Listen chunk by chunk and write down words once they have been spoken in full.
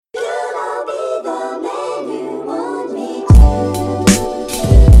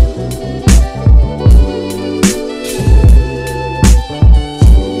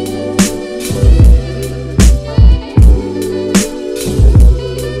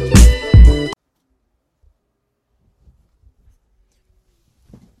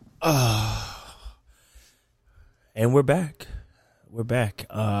And we're back. We're back.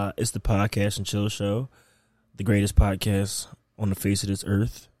 It's the Podcast and Chill Show, the greatest podcast on the face of this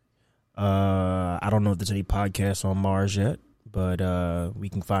earth. I don't know if there's any podcasts on Mars yet, but we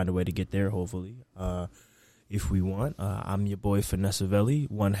can find a way to get there, hopefully, if we want. I'm your boy, Vanessa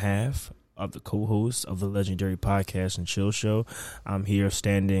Velli, one half of the co-host of the legendary Podcast and Chill Show. I'm here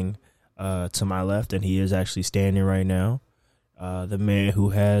standing to my left, and he is actually standing right now. The man who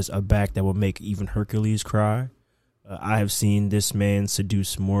has a back that will make even Hercules cry. I have seen this man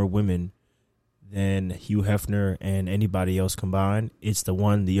seduce more women than Hugh Hefner and anybody else combined. It's the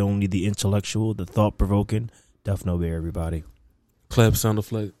one, the only, the intellectual, the thought-provoking Duffno Bear, everybody. Clap sound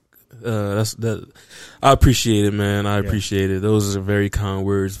effect. I appreciate it, man. I appreciate it. Those are very kind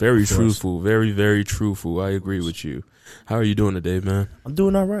words. Very truthful. Very, very truthful. I agree with you. How are you doing today, man? I'm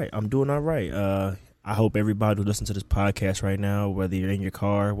doing all right. I hope everybody who listens to this podcast right now, whether you're in your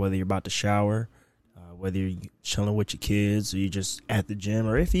car, whether you're about to shower, whether you're chilling with your kids, or you're just at the gym,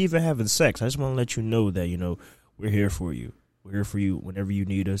 or if you're even having sex, I just want to let you know that, we're here for you. We're here for you whenever you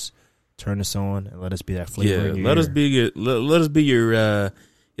need us. Turn us on and let us be that flavor in your let ear. us be your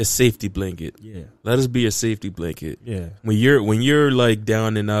safety blanket. Yeah. Let us be your safety blanket. Yeah. When you're like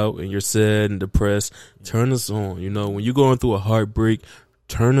down and out and you're sad and depressed, turn us on. When you're going through a heartbreak,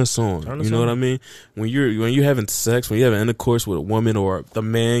 turn us on. You know what I mean? When you're having sex, when you're having intercourse with a woman or the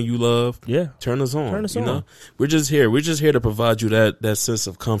man you love, turn us on. Turn us on. We're just here. We're just here to provide you that sense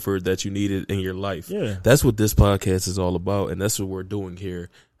of comfort that you needed in your life. Yeah. That's what this podcast is all about, and that's what we're doing here.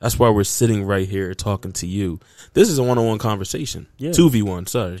 That's why we're sitting right here talking to you. This is a one-on-one conversation. Yeah. 2v1,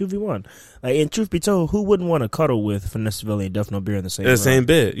 sorry. 2v1. And truth be told, who wouldn't want to cuddle with Vanessa Velli and Duffno Bear in the same room? same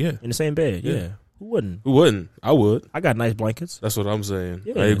bed, yeah. In the same bed, yeah. Who wouldn't? Who wouldn't? I would. I got nice blankets. That's what I'm saying.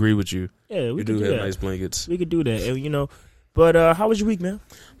 Yeah. I agree with you. Yeah, we you can do do have that. nice blankets. We could do that, and But how was your week, man?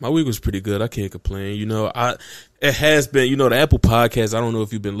 My week was pretty good. I can't complain. It has been. The Apple Podcast. I don't know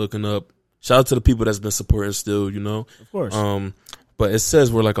if you've been looking up. Shout out to the people that's been supporting still. Of course. But it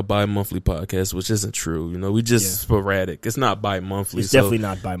says we're like a bi-monthly podcast, which isn't true. We just sporadic. It's not bi-monthly. It's definitely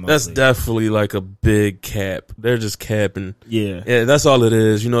not bi-monthly. That's definitely like a big cap. They're just capping. Yeah. That's all it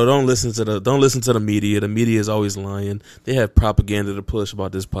is. Don't listen to the media. The media is always lying. They have propaganda to push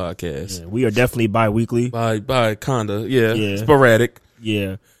about this podcast. Yeah, we are definitely bi-weekly. By kinda. Yeah. Sporadic.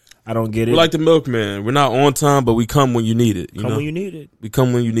 Yeah. I don't get it. We're like the milkman. We're not on time, but we come when you need it. Come when you need it. We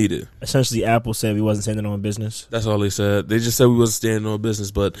come when you need it. Essentially, Apple said we wasn't standing on business. That's all they said. They just said we wasn't standing on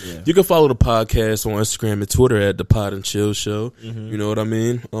business. But you can follow the podcast on Instagram and Twitter at the Pod and Chill Show. Mm-hmm. You know what I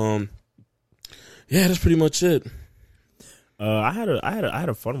mean? That's pretty much it. I had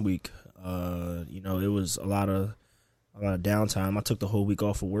a fun week. It was a lot of downtime. I took the whole week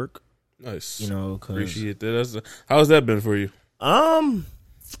off of work. Nice. Appreciate that. How's that been for you?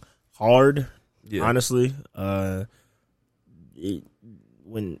 Hard, honestly.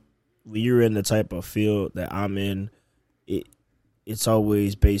 When you're in the type of field that I'm in, it's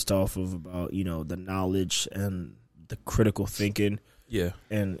always based off of about the knowledge and the critical thinking. Yeah,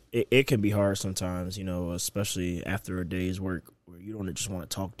 and it can be hard sometimes, especially after a day's work where you don't just want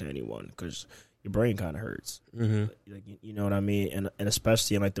to talk to anyone because your brain kind of hurts. Mm-hmm. You know what I mean, and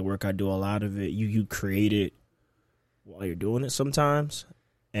especially in the work I do, a lot of it you create it while you're doing it sometimes.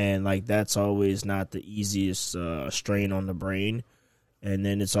 And that's always not the easiest strain on the brain. And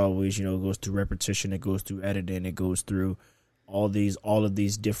then it's always, it goes through repetition, it goes through editing, it goes through all of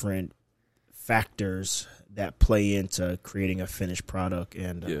these different factors that play into creating a finished product.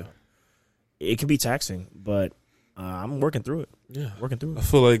 And it can be taxing, but I'm working through it. Yeah, working through it. I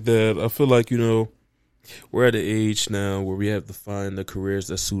feel like that. I feel like we're at an age now where we have to find the careers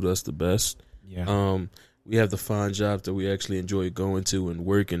that suit us the best. Yeah. We have to find jobs that we actually enjoy going to and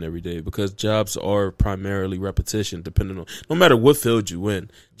working every day, because jobs are primarily repetition, depending on no matter what field you in.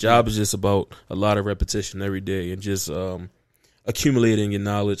 Job is just about a lot of repetition every day and just accumulating your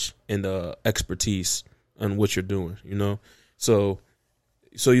knowledge and expertise on what you're doing, So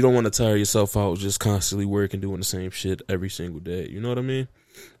you don't want to tire yourself out just constantly working, doing the same shit every single day. You know what I mean?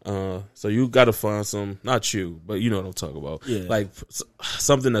 So you got to find some, not you, but you know what I'm talking about. Yeah. Like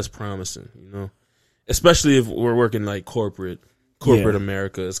something that's promising, Especially if we're working like corporate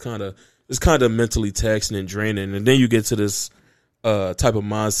America, it's kind of mentally taxing and draining, and then you get to this type of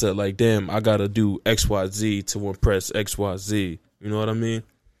mindset like, damn, I gotta do XYZ to impress XYZ. You know what I mean?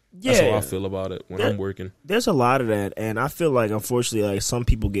 Yeah, that's how I feel about it when I'm working. There's a lot of that, and I feel like unfortunately, some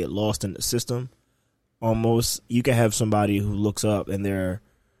people get lost in the system. Almost, you can have somebody who looks up and they're,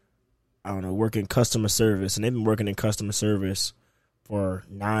 working customer service, and they've been working in customer service for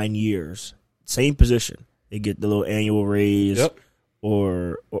 9 years. Same position. They get the little annual raise,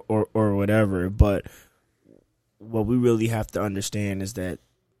 or whatever. But what we really have to understand is that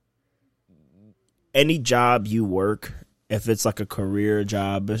any job you work, if it's like a career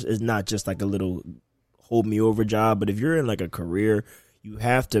job, it's not just like a little hold me over job. But if you're in like a career, you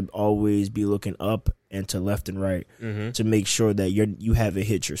have to always be looking up and to left and right to make sure that you haven't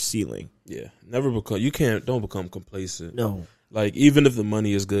hit your ceiling. Yeah, don't become complacent. No, like even if the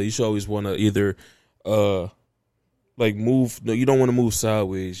money is good, you should always want to either like move. No, you don't want to move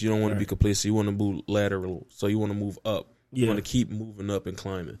sideways. You don't want to be complacent. You want to move lateral. So you want to move up. You want to keep moving up and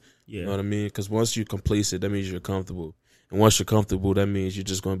climbing. Yeah. You know what I mean? Because once you're complacent, that means you're comfortable. And once you're comfortable, that means you're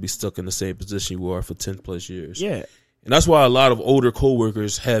just going to be stuck in the same position you are for 10 plus years. Yeah. And that's why a lot of older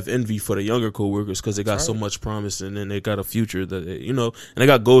coworkers have envy for the younger coworkers because they got so much promise and then they got a future that, and they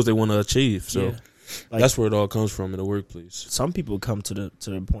got goals they want to achieve. So that's where it all comes from in the workplace. Some people come to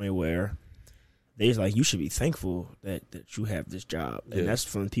the point where they're like, you should be thankful that you have this job. And that's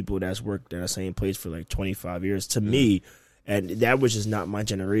from people that's worked in the same place for like 25 years. To me, and that was just not my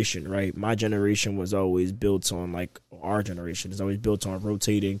generation, right? My generation was always built on, like, our generation is always built on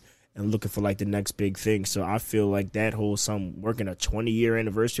rotating and looking for, like, the next big thing. So I feel like that whole working a 20-year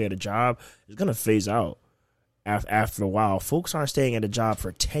anniversary at a job is going to phase out after a while. Folks aren't staying at a job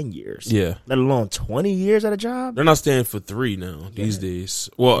for 10 years. Yeah. Let alone 20 years at a job. They're not staying for 3 now these days.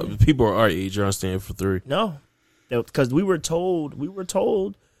 Well, people our age aren't staying for 3. No. Because we were told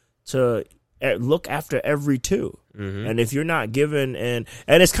to look after every 2. And if you're not given, and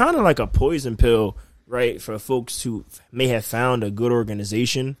it's kind of like a poison pill, right, for folks who may have found a good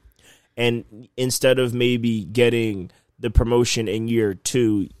organization, and instead of maybe getting the promotion in year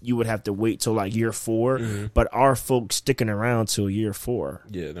 2, you would have to wait till like year 4. But are folks sticking around till year 4?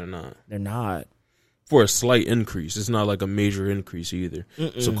 Yeah, they're not. They're not. For a slight increase. It's not like a major increase either.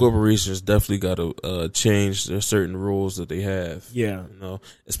 So corporations definitely got to change their certain rules that they have. Yeah.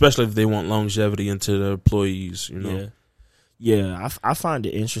 Especially if they want longevity into their employees, Yeah, I find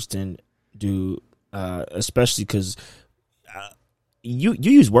it interesting, dude, especially because you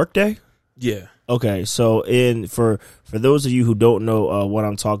use Workday? Yeah. Okay, so for those of you who don't know what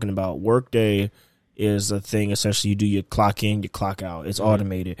I'm talking about, Workday is a thing. Essentially, you do your clock in, your clock out. It's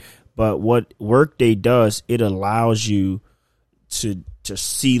automated. But what Workday does, it allows you to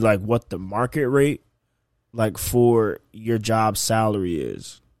see like what the market rate like for your job salary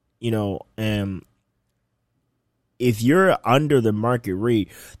is, and if you're under the market rate,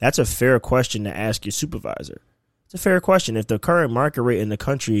 that's a fair question to ask your supervisor. It's a fair question. If the current market rate in the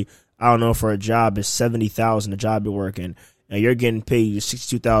country, I don't know, for a job is $70,000, the job you're working, and you're getting paid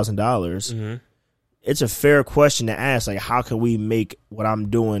 $62,000. It's a fair question to ask, like, how can we make what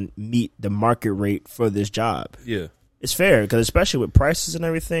I'm doing meet the market rate for this job? Yeah. It's fair, because especially with prices and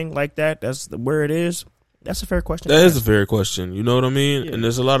everything like that, that's where it is. That's a fair question. That is a fair question. You know what I mean? Yeah. And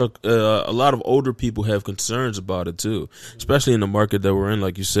there's a lot of older people have concerns about it too, especially in the market that we're in.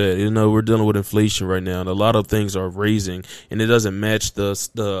 Like you said, we're dealing with inflation right now, and a lot of things are raising, and it doesn't match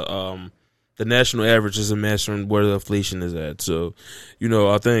the national average isn't matching where the inflation is at. So,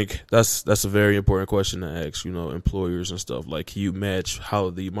 I think that's a very important question to ask, employers and stuff. Like, can you match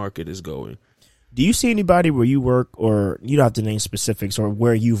how the market is going? Do you see anybody where you work, or you don't have to name specifics, or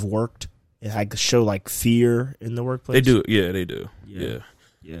where you've worked, and like show like fear in the workplace? They do. Yeah, they do. Yeah.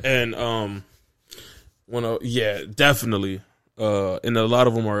 And definitely. And a lot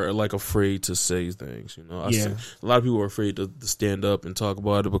of them are like afraid to say things. A lot of people are afraid to stand up and talk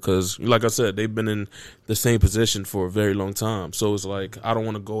about it because, like I said, they've been in the same position for a very long time. So it's like, I don't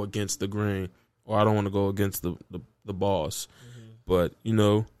want to go against the grain, or I don't want to go against the boss. But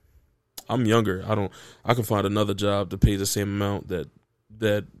I'm younger. I can find another job that pays the same amount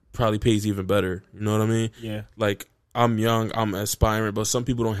that probably pays even better. You know what I mean? Yeah. Like, I'm young, I'm aspiring, but some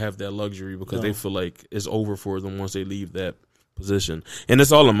people don't have that luxury because they feel like it's over for them once they leave that position. And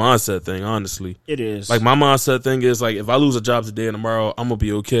it's all a mindset thing, honestly. It is. Like, my mindset thing is, like, if I lose a job today and tomorrow, I'm going to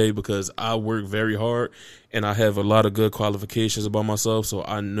be okay because I work very hard and I have a lot of good qualifications about myself, so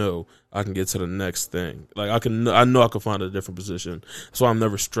I know I can get to the next thing. Like, I know I can find a different position. So I'm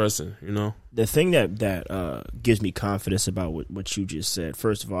never stressing, The thing that gives me confidence about what you just said,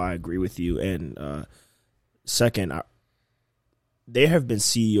 first of all, I agree with you. And second, there have been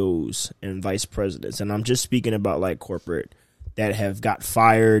CEOs and vice presidents, and I'm just speaking about like corporate, that have got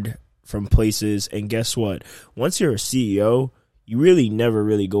fired from places. And guess what? Once you're a CEO, you really never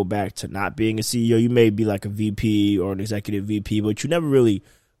really go back to not being a CEO. You may be like a VP or an executive VP, but you never really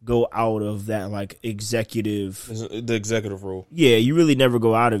go out of that like the executive role. Yeah, you really never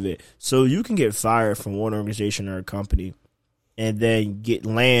go out of it. So you can get fired from one organization or a company, and then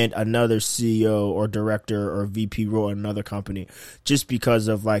land another CEO or director or VP role in another company just because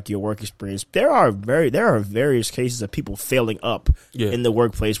of like your work experience. There are various cases of people failing up in the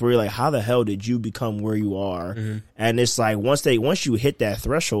workplace where you're like, how the hell did you become where you are? And it's like once you hit that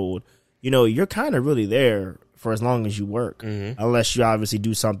threshold, you know, you're kind of really there for as long as you work, unless you obviously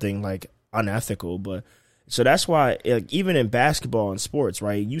do something like unethical. But so that's why, like, even in basketball and sports,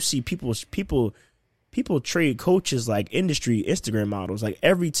 right? You see people trade coaches like industry Instagram models. Like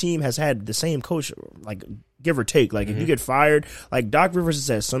every team has had the same coach, like give or take. Like if you get fired, like Doc Rivers has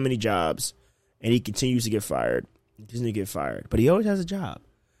had so many jobs, and he continues to get fired. But he always has a job,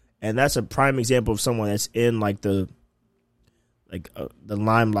 and that's a prime example of someone that's in like the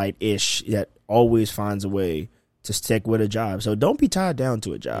limelight ish that always finds a way to stick with a job. So don't be tied down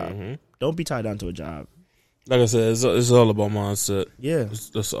to a job. Don't be tied down to a job. Like I said, it's all about mindset. Yeah,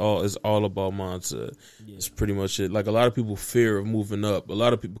 it's all about mindset. Yeah. It's pretty much it. Like a lot of people fear of moving up. A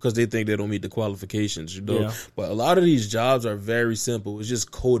lot of people, because they think they don't meet the qualifications, you know. Yeah. But a lot of these jobs are very simple. It's just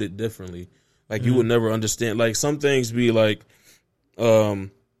coded differently. Like you would never understand. Like some things be like,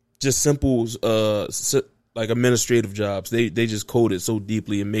 just simple, like administrative jobs. They just code it so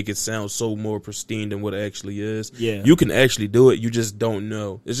deeply and make it sound so more pristine than what it actually is. Yeah, you can actually do it. You just don't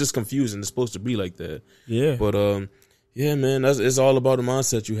know. It's just confusing. It's supposed to be like that. Yeah, but yeah, man, it's all about the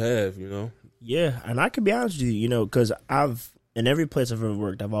mindset you have. You know. Yeah, and I can be honest with you, you know, because in every place I've ever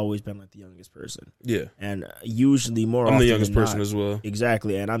worked, I've always been like the youngest person. Yeah, and usually I'm the youngest person as well.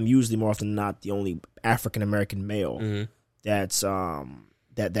 Exactly, and I'm usually more often than not the only African American male that's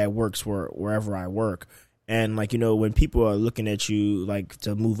that works wherever I work. And, like, you know, when people are looking at you, like,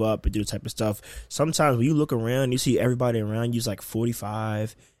 to move up and do the type of stuff, sometimes when you look around, you see everybody around you's like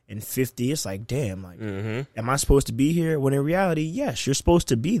 45 and 50. It's like, damn, like, am I supposed to be here? When in reality, yes, you're supposed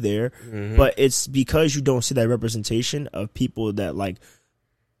to be there. But it's because you don't see that representation of people that, like,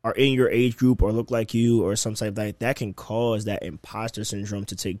 are in your age group or look like you or some type like that can cause that imposter syndrome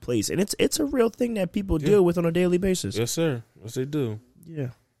to take place. And it's a real thing that people deal with on a daily basis. Yes, sir. Yes, they do. Yeah.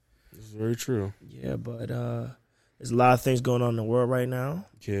 It's very true. Yeah, but there's a lot of things going on in the world right now.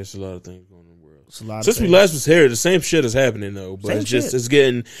 Yeah, it's a lot of things going on in the world. It's a lot. Since we last was here, the same shit is happening though. But it's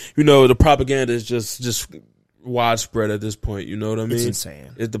getting, you know, the propaganda is just widespread at this point. You know what I mean? It's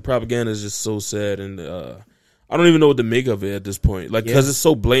insane. The propaganda is just so sad, and I don't even know what to make of it at this point. Like, because it's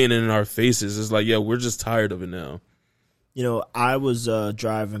so blatant in our faces. It's like, yeah, we're just tired of it now. You know, I was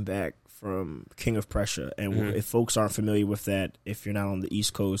driving back from King of Prussia, and if folks aren't familiar with that, if you're not on the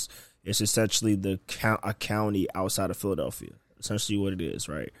East Coast, it's essentially a county outside of Philadelphia. Essentially, what it is,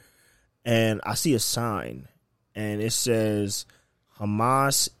 right? And I see a sign, and it says,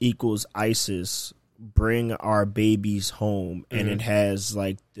 "Hamas equals ISIS. Bring our babies home," and it has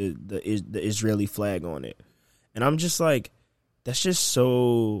like the Israeli flag on it, and I'm just like, that's just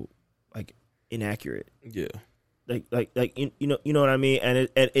so like inaccurate. Yeah. Like you know what I mean, and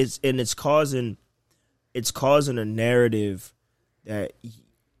it's causing a narrative that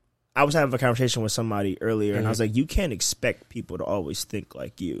I was having a conversation with somebody earlier, and I was like, you can't expect people to always think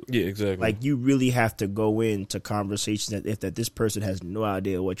like you. Yeah, exactly. Like you really have to go into conversations that this person has no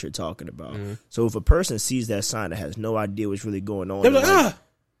idea what you're talking about. So if a person sees that sign that has no idea what's really going on, they're like,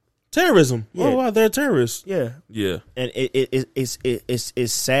 terrorism. Yeah. Oh wow, they're terrorists. Yeah, yeah, and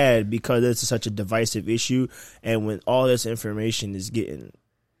it's sad because it's such a divisive issue, and when all this information is getting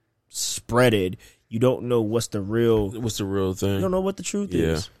spreaded, you don't know what's the real thing. You don't know what the truth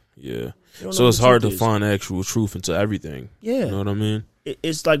is. Yeah. So it's hard to find actual truth into everything. Yeah, you know what I mean.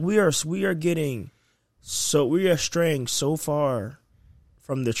 It's like we are straying so far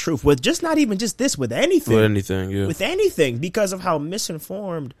from the truth with just not even just this, with anything. With anything, because of how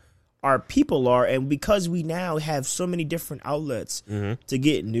misinformed our people are, and because we now have so many different outlets to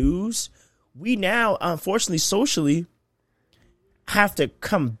get news, we now, unfortunately, socially have to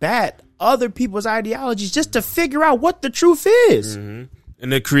combat other people's ideologies just to figure out what the truth is.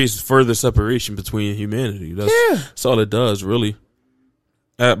 And it creates further separation between humanity. That's all it does, really.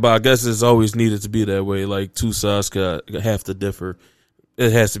 But I guess it's always needed to be that way. Like, two sides have to differ.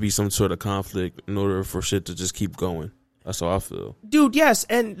 It has to be some sort of conflict in order for shit to just keep going. That's how I feel. Dude, yes.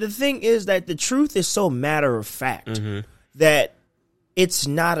 And the thing is that the truth is so matter of fact that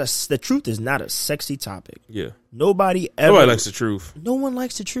the truth is not a sexy topic. Yeah. Nobody likes the truth. No one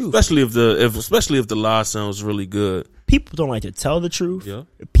likes the truth. Especially if the lie sounds really good. People don't like to tell the truth. Yeah.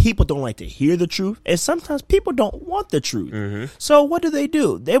 People don't like to hear the truth. And sometimes people don't want the truth. So what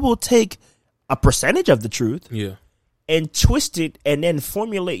do? They will take a percentage of the truth and twist it and then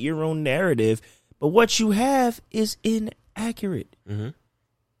formulate your own narrative. But what you have is inaccurate.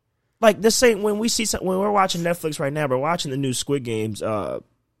 Like the same when we're watching Netflix right now, we're watching the new Squid Games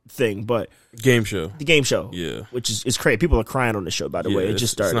thing, but Game show. the game show, Yeah. which is crazy. People are crying on the show. By the way, it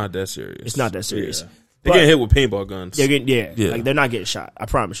just started. It's not that serious. It's not that serious. Yeah. They're getting hit with paintball guns. They're getting, Yeah. like they're not getting shot. I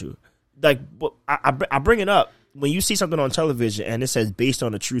promise you. Like I bring it up when you see something on television and it says based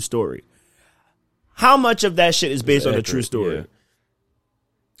on a true story. How much of that shit is based on a true story? Yeah.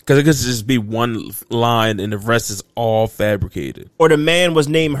 Because it could just be one line and the rest is all fabricated. Or the man was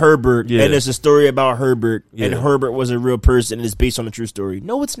named Herbert Yeah. and it's a story about Herbert and Yeah. Herbert was a real person and it's based on a true story.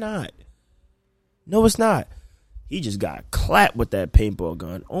 No, it's not. No, it's not. He just got clapped with that paintball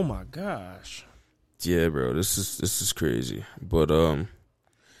gun. Oh my gosh. Yeah, bro, this is crazy. But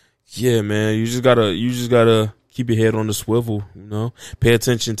yeah, man, you just gotta keep your head on the swivel. You know, pay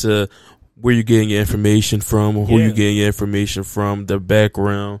attention to where you're getting your information from, or who Yeah. you're getting your information from, their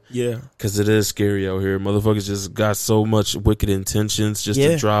background. Yeah. Because it is scary out here. Motherfuckers just got so much wicked intentions just Yeah.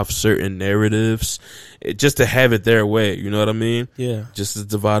 to drop certain narratives, just to have it their way. You know what I mean? Yeah. Just to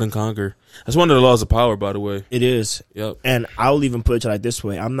divide and conquer. That's one of the laws of power, by the way. It is. Yep. And I'll even put it like this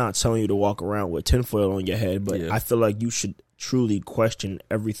way. I'm not telling you to walk around with tinfoil on your head, but Yeah. I feel like you should truly question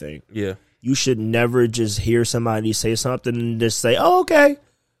everything. Yeah. You should never just hear somebody say something and just say, oh, okay.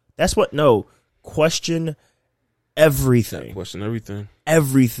 That's what, no. Question everything. Question everything.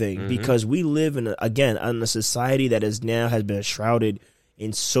 Everything. Because we live in, in a society that has been shrouded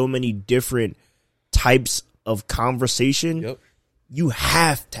in so many different types of conversation. Yep. You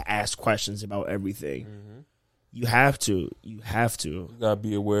have to ask questions about everything. You have to. You Gotta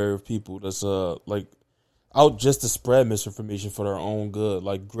be aware of people that's like out just to spread misinformation for their own good,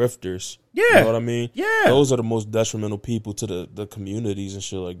 like grifters. Yeah. You know what I mean? Yeah. Those are the most detrimental people to the communities and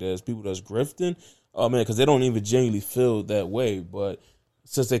shit like that. It's people that's grifting. Oh man, because they don't even genuinely feel that way, but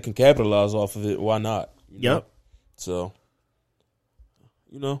since they can capitalize off of it, why not? You know? Yep. So,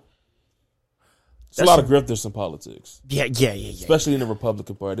 you know, there's a lot of grifters in politics, Yeah. especially in the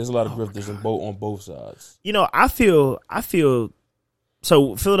Republican Party. There's a lot of grifters on both sides. You know, I feel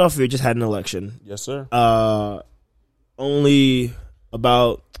so Philadelphia just had an election. Yes, sir. Only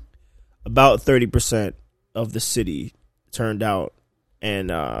about 30% of the city turned out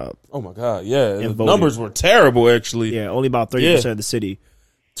and Oh my God, yeah. The voted. numbers were terrible, actually. yeah, only about 30% of the city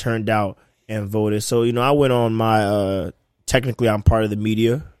turned out and voted. So, you know, I went on my technically I'm part of the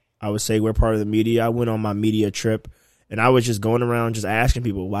media. I would say we're part of the media. I went on my media trip and I was just going around just asking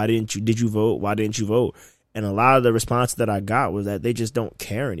people, did you vote? Why didn't you vote? And a lot of the response that I got was that they just don't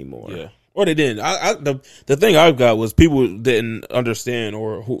care anymore. Yeah. Or they didn't. The thing I got was people didn't understand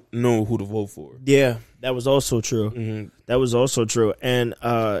or know who to vote for. Yeah, that was also true. Mm-hmm. That was also true. And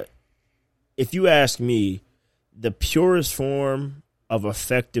if you ask me, the purest form of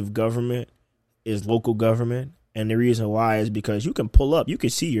effective government is local government. And the reason why is because you can pull up, you can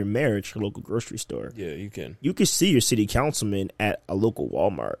see your mayor at your local grocery store. Yeah, you can. You can see your city councilman at a local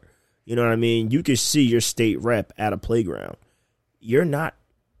Walmart. You know what I mean? You can see your state rep at a playground. You're not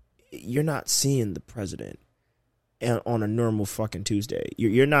seeing the president on a normal fucking Tuesday.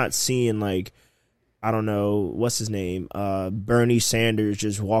 You're not seeing, like, I don't know, what's his name? Bernie Sanders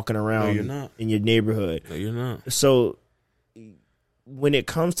just walking around in your neighborhood. No, you're not. So when it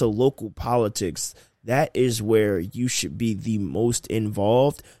comes to local politics, that is where you should be the most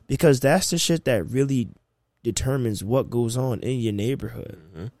involved, because that's the shit that really determines what goes on in your neighborhood.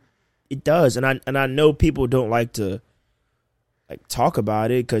 Mm-hmm. It does. And I know people don't like to talk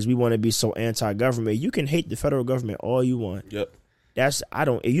about it because we want to be so anti-government. You can hate the federal government all you want. Yep.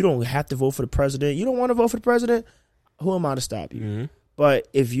 You don't have to vote for the president. You don't want to vote for the president? Who am I to stop you? Mm-hmm. But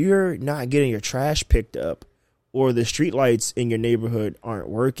if you're not getting your trash picked up, or the streetlights in your neighborhood aren't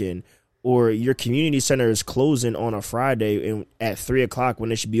working, or your community center is closing on a Friday and at 3:00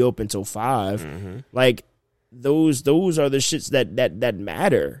 when it should be open till 5, like those are the shits that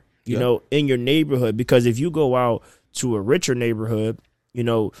matter, you know, in your neighborhood. Because if you go out to a richer neighborhood, you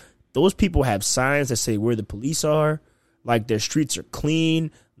know, those people have signs that say where the police are, like their streets are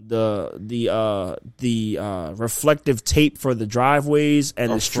clean, the reflective tape for the driveways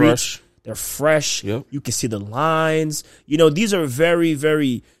and the streets, fresh. They're fresh. Yep. You can see the lines. You know, these are very,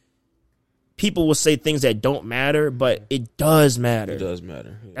 very, people will say things that don't matter, but it does matter. It does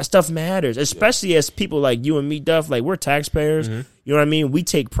matter. Yeah. That stuff matters, especially as people like you and me, Duff. Like, we're taxpayers. You know what I mean? We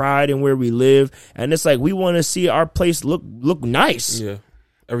take pride in where we live, and it's like we want to see our place look nice. Yeah.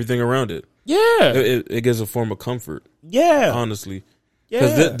 Everything around it. Yeah. It gives a form of comfort. Yeah. Honestly. Yeah.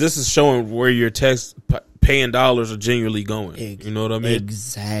 Because this is showing where your tax paying dollars are genuinely going. You know what I mean?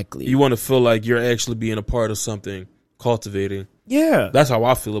 Exactly. You want to feel like you're actually being a part of something, cultivating. Yeah. That's how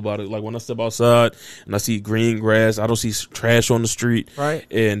I feel about it. Like when I step outside and I see green grass, I don't see trash on the street. Right.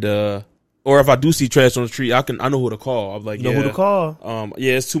 And or if I do see trash on the street, I know who to call. I'm like, You know who to call.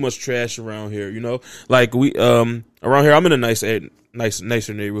 Yeah, it's too much trash around here. You know, like we around here, I'm in a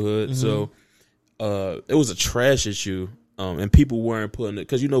nicer neighborhood. So it was a trash issue. And people weren't putting it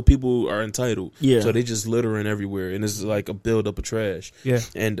because people are entitled, so they just littering everywhere, and it's like a buildup of trash. Yeah,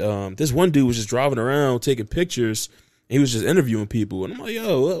 and this one dude was just driving around taking pictures. And he was just interviewing people, and I'm like,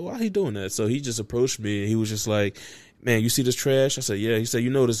 "Yo, why he doing that?" So he just approached me, and he was just like, "Man, you see this trash?" I said, "Yeah." He said,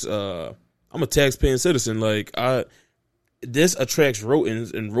 "You know this? I'm a tax-paying citizen. Like this attracts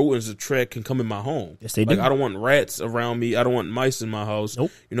rodents, and rodents can come in my home. Yes, they do. Like I don't want rats around me. I don't want mice in my house.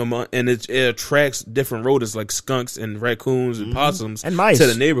 Nope. And it attracts different rodents like skunks and raccoons and possums and mice to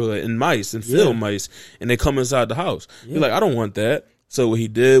the neighborhood, and mice and field mice, and they come inside the house. He's like, I don't want that. So what he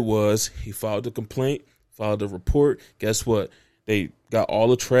did was he filed a complaint, filed a report. Guess what? They got all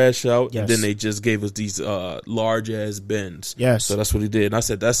the trash out, and then they just gave us these large ass bins. Yes. So that's what he did. And I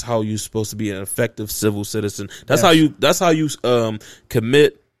said, that's how you're supposed to be an effective civil citizen. That's how you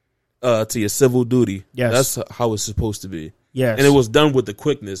commit to your civil duty. Yes. That's how it's supposed to be. Yes. And it was done with the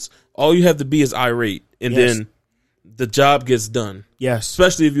quickness. All you have to be is irate, and then the job gets done. Yes.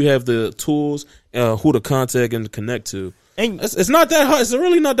 Especially if you have the tools, who to contact and to connect to. And it's not that hard. It's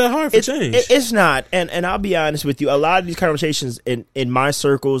really not that hard for change. It's not. And I'll be honest with you. A lot of these conversations in my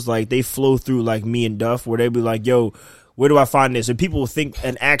circles, like they flow through like me and Duff, where they be like, "Yo, where do I find this?" And people will think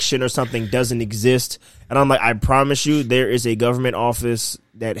an action or something doesn't exist. And I'm like, I promise you, there is a government office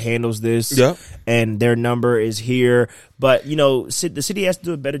that handles this. Yeah. And their number is here. But the city has to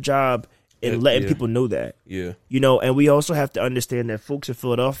do a better job in letting people know that. Yeah. And we also have to understand that folks in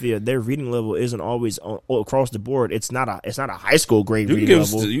Philadelphia, their reading level isn't always across the board. It's not a high school grade reading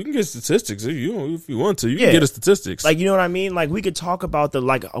level. You can get statistics if you want to. You can get a statistics. Like, you know what I mean? Like, we could talk about the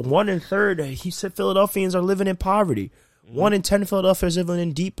 1 in 3. He said Philadelphians are living in poverty. 1 in 10 Philadelphians are living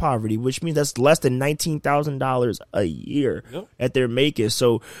in deep poverty, which means that's less than $19,000 a year that they're making.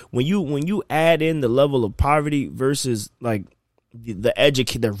 So when you add in the level of poverty versus like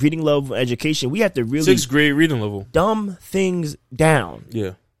the reading level of education, we have to really 6th grade reading level dumb things down.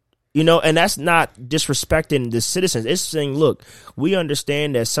 Yeah. And that's not disrespecting the citizens. It's saying, look, we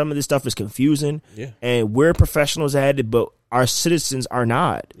understand that some of this stuff is confusing, and we're professionals at it, but our citizens are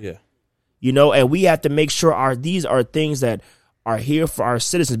not. Yeah. And we have to make sure these are things that are here for our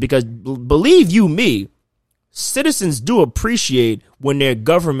citizens, because believe you me, citizens do appreciate when their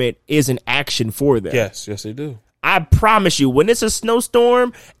government is in action for them. Yes, they do. I promise you, when it's a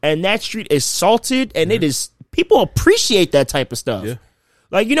snowstorm and that street is salted and it is, people appreciate that type of stuff. Yeah.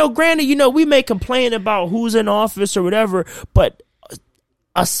 Like, granted, we may complain about who's in office or whatever, but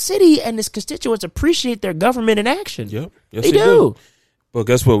a city and its constituents appreciate their government in action. Yep. Yes, they do. But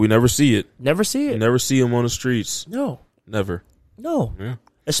guess what? We never see it. Never see it. Never see them on the streets. No. Never. No. Yeah.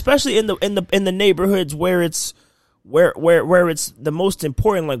 Especially in the neighborhoods where it's where it's the most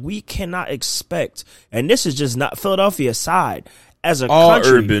important. Like, we cannot expect, and this is just not Philadelphia aside, as a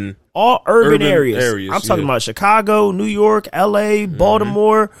country, all urban areas. I'm talking about Chicago, New York, LA,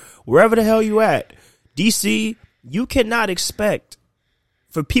 Baltimore, wherever the hell you at. DC, you cannot expect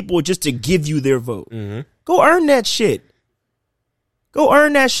for people just to give you their vote. Go earn that shit. Go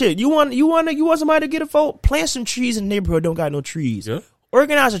earn that shit. You want somebody to get a vote? Plant some trees in the neighborhood. Don't got no trees. Yeah.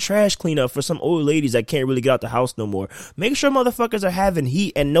 Organize a trash cleanup for some old ladies that can't really get out the house no more. Make sure motherfuckers are having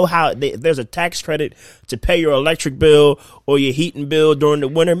heat and know how there's a tax credit to pay your electric bill or your heating bill during the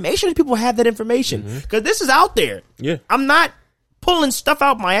winter. Make sure people have that information, because this is out there. Yeah. I'm not pulling stuff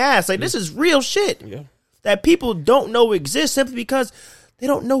out my ass. Like, this is real shit that people don't know exists simply because they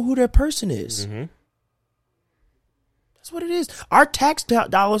don't know who their person is. That's what it is. Our tax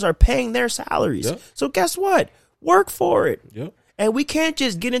dollars are paying their salaries. Yep. So guess what? Work for it. Yep. And we can't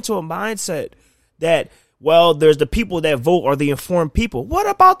just get into a mindset that, well, there's the people that vote are the informed people. What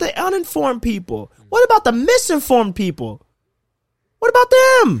about the uninformed people? What about the misinformed people? What about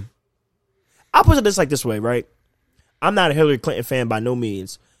them? I'll put it this way, right? I'm not a Hillary Clinton fan by no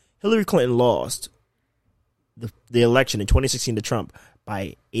means. Hillary Clinton lost the election in 2016 to Trump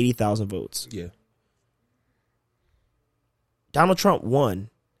by 80,000 votes. Yeah. Donald Trump won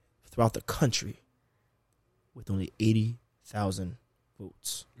throughout the country with only 80,000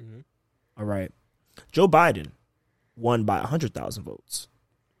 votes. All right. Joe Biden won by 100,000 votes.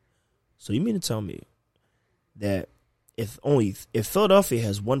 So you mean to tell me that if Philadelphia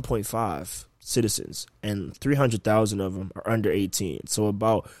has 1.5 citizens and 300,000 of them are under 18, so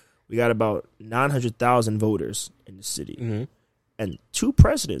we got about 900,000 voters in the city, and 2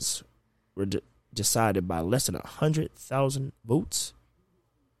 presidents decided by less than 100,000 votes.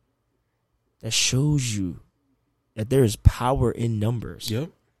 That shows you that there is power in numbers. Yep.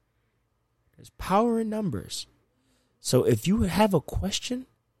 There's power in numbers. So if you have a question,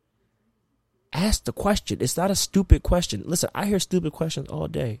 ask the question. It's not a stupid question. Listen, I hear stupid questions all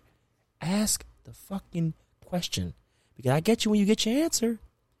day. Ask the fucking question. Because I get you when you get your answer,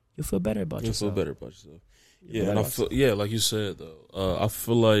 you'll feel better about yourself. You'll feel better about yourself. Yeah, and I feel, like you said though, I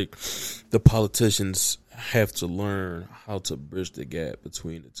feel like the politicians have to learn how to bridge the gap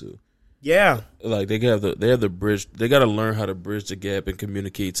between the two. Yeah, like they have the bridge. They got to learn how to bridge the gap and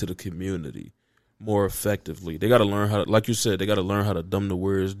communicate to the community more effectively. They got to learn how to, like you said, they got to learn how to dumb the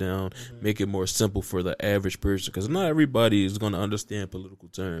words down, make it more simple for the average person. Because not everybody is going to understand political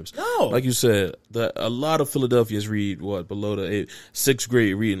terms. No, like you said, a lot of Philadelphians read below the 6th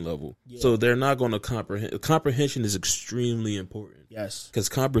grade reading level, so they're not going to comprehend. Comprehension is extremely important. Yes, because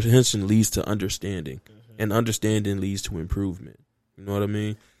comprehension leads to understanding, and understanding leads to improvement. You know what I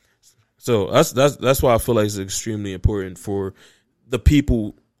mean? So that's why I feel like it's extremely important for the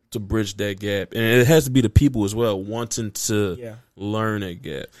people to bridge that gap, and it has to be the people as well wanting to learn that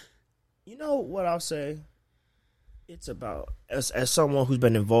gap. You know what I'll say? It's about as someone who's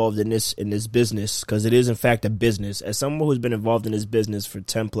been involved in this business, because it is in fact a business. As someone who's been involved in this business for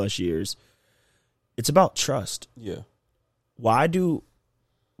 10+ years, it's about trust. Yeah. Why do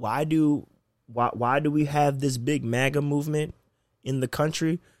we have this big MAGA movement in the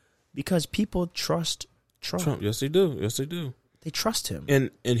country? Because people trust Trump. Yes, they do. Yes, they do. They trust him, and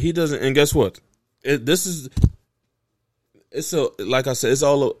he doesn't. And guess what? Like I said, it's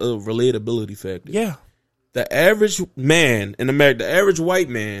all a relatability factor. Yeah, the average man in America, the average white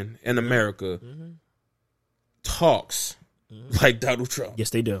man in America, talks like Donald Trump.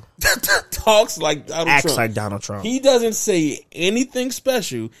 Yes, they do. Talks like Donald Trump. Acts like Donald Trump. He doesn't say anything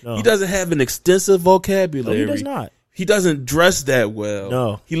special. No. He doesn't have an extensive vocabulary. No, he does not. He doesn't dress that well.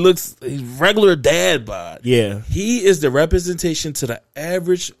 No. He's regular dad bod. Yeah. He is the representation to the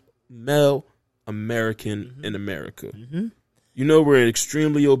average male American in America. Mm-hmm. You know, we're an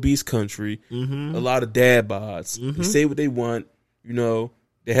extremely obese country. Mm-hmm. A lot of dad bods. Mm-hmm. They say what they want. You know,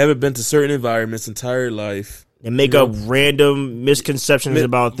 they haven't been to certain environments entire life. They make up random misconceptions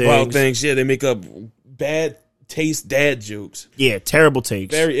about things. Yeah, they make up bad taste dad jokes. Yeah, terrible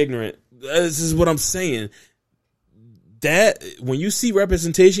takes. Very ignorant. This is what I'm saying. That when you see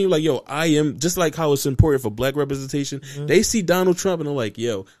representation, you're like, yo, I am, just like how it's important for black representation. Mm-hmm. They see Donald Trump and they're like,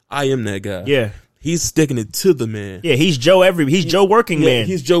 yo, I am that guy. Yeah. He's sticking it to the man. Yeah, he's Joe Working Man.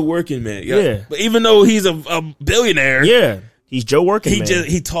 He's Joe Working Man. Yeah. But even though he's a billionaire. Yeah. He's Joe Working Man.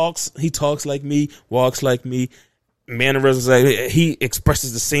 He talks like me, walks like me, mannerisms like me. He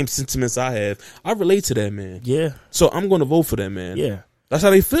expresses the same sentiments I have. I relate to that man. Yeah. So I'm going to vote for that man. Yeah. That's how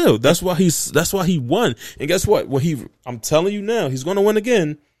they feel. That's why he won. And guess what? I'm telling you now, he's going to win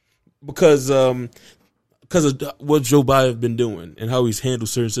again because of what Joe Biden been doing and how he's handled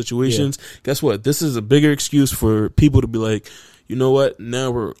certain situations. Yeah. Guess what? This is a bigger excuse for people to be like, you know what?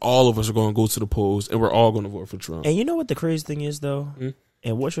 Now all of us are going to go to the polls and we're all going to vote for Trump. And you know what the crazy thing is, though? Mm-hmm.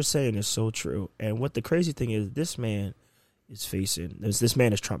 And what you're saying is so true. And what the crazy thing is, this man is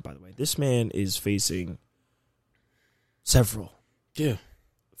Trump, by the way. This man is facing several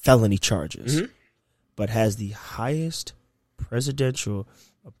felony charges, but has the highest presidential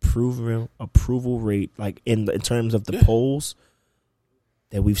approval rate, like in terms of the polls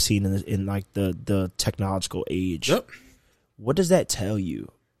that we've seen in like the technological age. Yep. What does that tell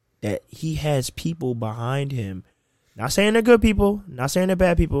you? That he has people behind him. Not saying they're good people, not saying they're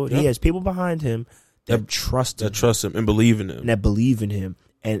bad people. Yep. He has people behind him that trust him and believe in him. And that believe in him.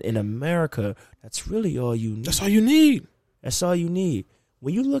 And in America, that's really all you need. That's all you need. That's all you need.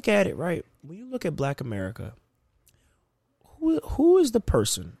 When you look at it, right? When you look at Black America, who is the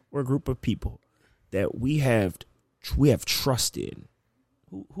person or group of people that we have trust in?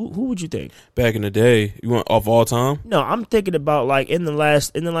 Who would you think? Back in the day, you want of all time? No, I'm thinking about like in the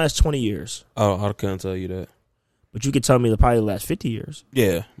last 20 years. Oh, I can't tell you that. But you could tell me probably the last 50 years.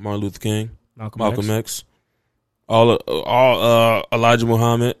 Yeah, Martin Luther King, Malcolm X, all Elijah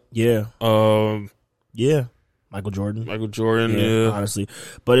Muhammad. Yeah. Yeah. Michael Jordan. Yeah. Honestly.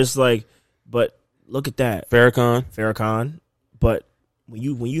 But it's like, look at that. Farrakhan. But when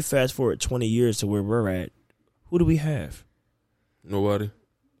you fast forward 20 years to where we're at, who do we have? Nobody.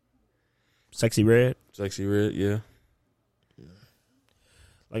 Sexy Red, yeah.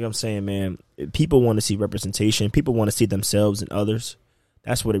 Like I'm saying, man, people want to see representation. People want to see themselves in others.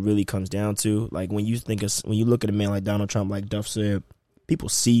 That's what it really comes down to. Like when you look at a man like Donald Trump, like Duff said, people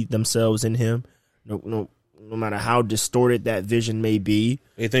see themselves in him. No no matter how distorted that vision may be,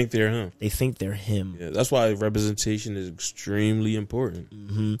 They think they're him. they think they're him. Yeah, that's why representation is extremely important.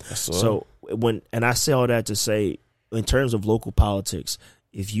 Mm-hmm. That's all. So and I say all that to say, in terms of local politics,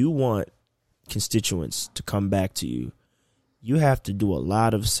 if you want constituents to come back to you, you have to do a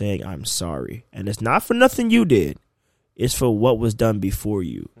lot of saying, I'm sorry. And it's not for nothing you did. It's for what was done before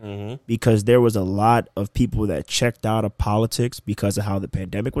you. Mm-hmm. Because there was a lot of people that checked out of politics because of how the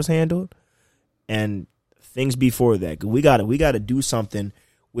pandemic was handled and things before that. We got to do something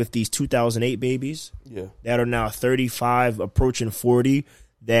with these 2008 babies that are now 35, approaching 40,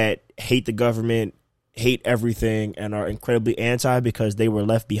 that hate the government, hate everything, and are incredibly anti because they were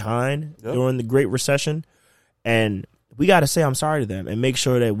left behind during the Great Recession. And we got to say I'm sorry to them and make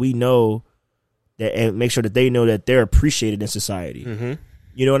sure that we know that, and make sure that they know that they're appreciated in society. Mm-hmm.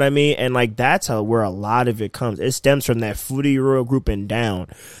 You know what I mean? And like, that's where a lot of it comes. It stems from that 40-year-old group and down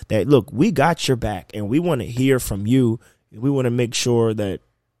that, look, we got your back and we want to hear from you. We want to make sure that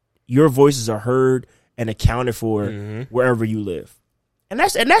your voices are heard and accounted for wherever you live. And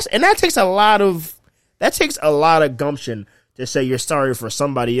that takes a lot of gumption to say you're sorry for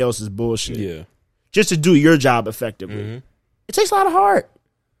somebody else's bullshit. Yeah. Just to do your job effectively. Mm-hmm. It takes a lot of heart.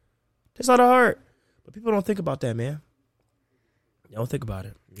 But people don't think about that, man. They don't think about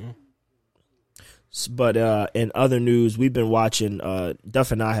it. Yeah. But in other news, we've been watching,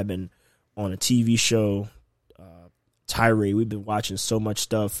 Duff and I have been on a TV show, Tirade. We've been watching so much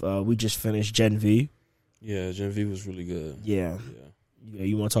stuff. We just finished Gen V. Yeah, Gen V was really good. Yeah,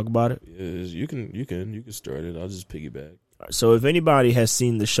 you want to talk about it? Yeah, you can start it. I'll just piggyback. So if anybody has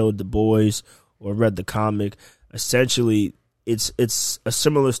seen the show The Boys or read the comic, essentially it's a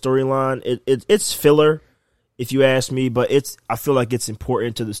similar storyline. It's filler, if you ask me, but I feel like it's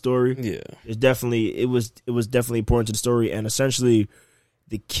important to the story. Yeah, it was definitely important to the story. And essentially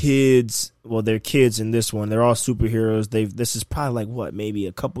the kids, well, they're kids in this one. They're all superheroes. This is probably like maybe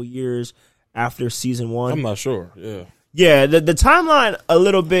a couple years after season 1. I'm not sure. Yeah. Yeah, the timeline a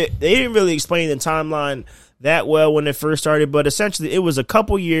little bit. They didn't really explain the timeline that well when it first started, but essentially it was a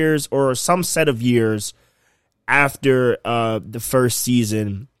couple years or some set of years after the first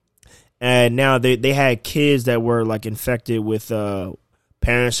season, and now they had kids that were like infected with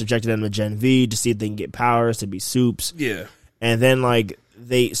parents subjected them to Gen V to see if they can get powers to be soups. Yeah, and then like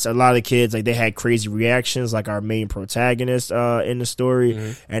a lot of the kids, like, they had crazy reactions, like our main protagonist in the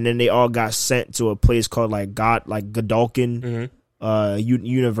story, and then they all got sent to a place called Godolkin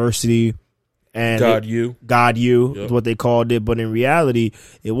University, and God U is what they called it, but in reality,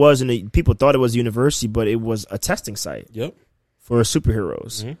 it wasn't. People thought it was a university, but it was a testing site. Yep. For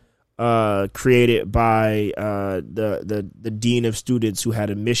superheroes, created by the dean of students who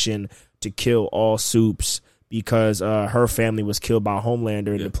had a mission to kill all soups, because her family was killed by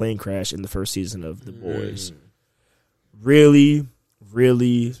Homelander in the plane crash in the first season of The Boys. Really,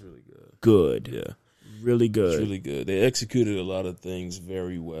 really good. Yeah. Really good. It's really good. They executed a lot of things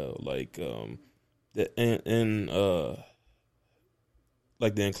very well. Like the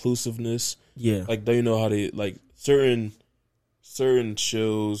inclusiveness. Yeah. Like, do you know how they, like, certain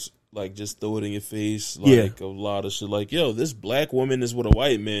shows, like, just throw it in your face, like a lot of shit, like, yo, this black woman is with a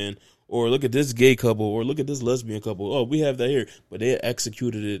white man, or look at this gay couple, or look at this lesbian couple. Oh, we have that here. But they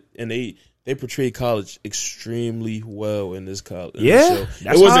executed it, and they portrayed college extremely well in this college. Yeah,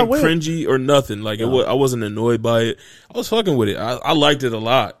 it wasn't cringy or nothing. Like, I wasn't annoyed by it. I was fucking with it. I liked it a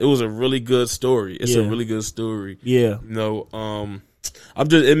lot. It was a really good story. It's a really good story. Yeah. You know,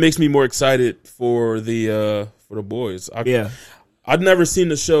 it makes me more excited for the Boys. I'd never seen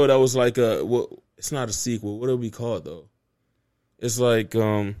the show that was like it's not a sequel. What do we call it though? It's like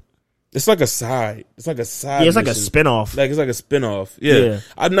it's like a side. It's like a side. Yeah, it's like mission. a spinoff. Like, it's like a spinoff. Yeah.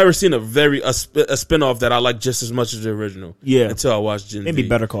 I've never seen a spinoff that I like just as much as the original. Yeah. Until I watched Gen Maybe V.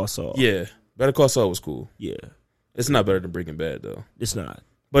 Better Call Saul. Yeah. Better Call Saul was cool. Yeah. It's not better than Breaking Bad though. It's not.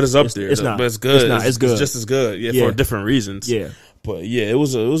 But it's up there. It's though. not. But it's good. It's good. It's just as good. Yeah. For different reasons. Yeah. But yeah, it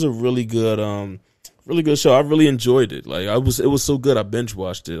was a really good really good show. I really enjoyed it. Like, it was so good. I binge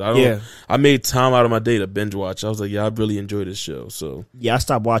watched it. I made time out of my day to binge watch. I was like, yeah, I really enjoyed this show. So yeah, I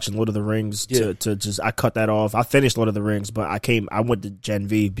stopped watching Lord of the Rings to just, I cut that off. I finished Lord of the Rings, but I went to Gen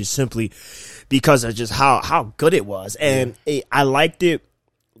V simply because of just how good it was, and I liked it.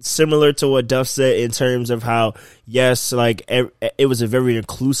 Similar to what Duff said in terms of how, yes, like, it was a very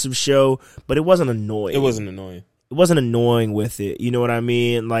inclusive show, but it wasn't annoying. It wasn't annoying. It wasn't annoying with it. You know what I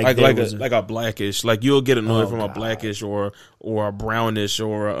mean? Like a blackish. Like, you'll get annoyed from a blackish or a brownish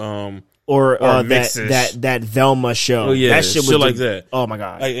or or mix-ish. that Velma show. Oh, yeah, that shit was shit like that. Oh my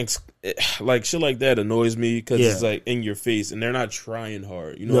god. Like shit like that annoys me because Yeah. it's like in your face and they're not trying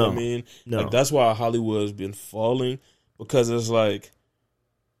hard. You know No. what I mean? No. Like that's why Hollywood has been falling because it's like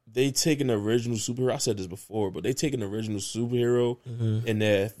they take an original superhero. I said this before, but they take an original superhero and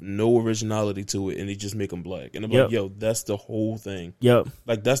they have no originality to it, and they just make them black. And I'm Yep. like, yo, that's the whole thing. Yep.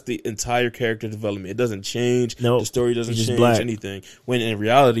 Like that's the entire character development. It doesn't change. Nope. The story doesn't He's just change black. anything. When in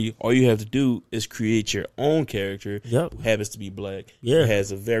reality, all you have to do is create your own character Yep. who happens to be black. Yeah. Who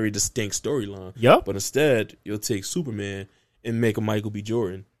has a very distinct storyline. Yep. But instead, you'll take Superman and make a Michael B.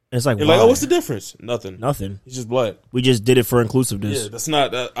 Jordan. And it's like, You're why? like, oh, what's the difference? Nothing. Nothing. He's just black. We just did it for inclusiveness. Yeah, that's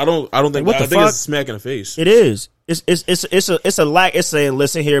not. I don't think. What I the think fuck? it's a smack in the face. It is. It's a lack. It's saying,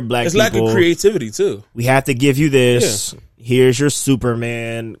 listen here, black It's people. lack of creativity too. We have to give you this. Here's your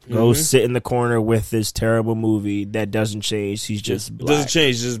Superman. Go Mhm. sit in the corner with this terrible movie that doesn't change. He's just It black. doesn't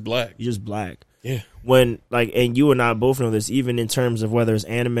change. It's just black. He's just black. Yeah. When and you and I both know this, even in terms of whether it's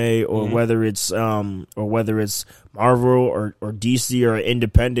anime or whether it's Marvel or DC or an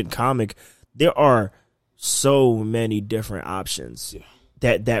independent comic, there are so many different options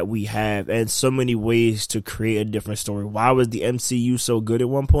that we have and so many ways to create a different story. Why was the MCU so good at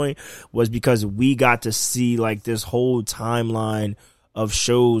one point? Was because we got to see like this whole timeline of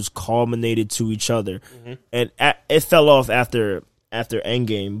shows culminated to each other, and it fell off after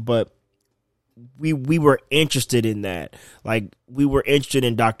Endgame, but we were interested in that. Like we were interested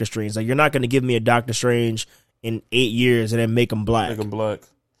in Doctor Strange. Like you're not going to give me a Doctor Strange in 8 years and then make him black. Make him black.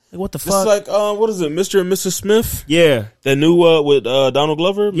 Like, what the It's fuck? like what is it, Mr. and Mrs. Smith? Yeah, That new with Donald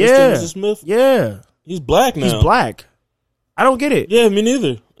Glover. Mr. yeah, and Mrs. Smith. yeah. He's black now. He's black. I don't get it. Yeah, me neither.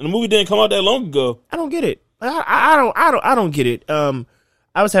 And the movie didn't come out that long ago. I don't get it. I don't get it.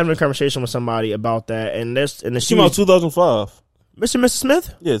 I was having a conversation with somebody about that, and It came out 2005. Mr. and Mrs.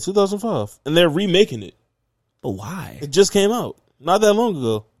 Smith. Yeah, 2005, and they're remaking it. But why? It just came out not that long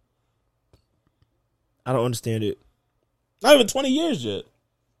ago. I don't understand it. Not even 20 years yet.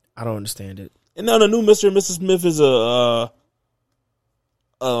 I don't understand it. And now the new Mr. and Mrs. Smith is a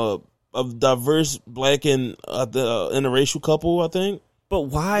diverse black and interracial couple, I think. But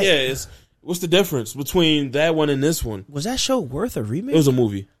why? Yeah, what's the difference between that one and this one? Was that show worth a remake? It was a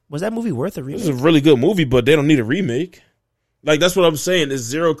movie. Was that movie worth a It remake? was a really good movie, but they don't need a remake. Like, that's what I'm saying. There's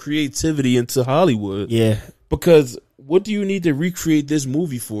zero creativity into Hollywood. Yeah. Because what do you need to recreate this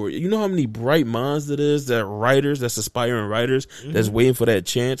movie for? You know how many bright minds that is, that writers, that's aspiring writers, that's waiting for that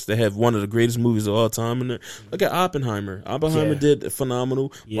chance to have one of the greatest movies of all time in there. Look at Oppenheimer. Oppenheimer Yeah. did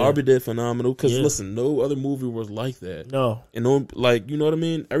phenomenal. Yeah. Barbie did phenomenal. Because, Yeah. listen, no other movie was like that. No. And, no, like, you know what I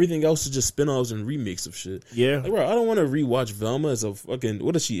mean? Everything else is just spin-offs and remakes of shit. Yeah. Like, bro, I don't want to rewatch Velma as a fucking,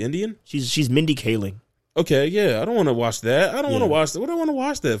 what is she, Indian? She's Mindy Kaling. Okay, yeah, I don't want to watch that. I don't want Yeah. to watch that. What do I want to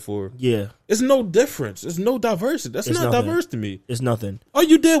watch that for? Yeah. It's no difference. It's no diversity. That's It's not nothing. diverse to me. It's nothing. All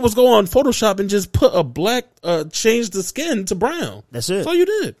you did was go on Photoshop and just put a black, change the skin to brown. That's it. That's all you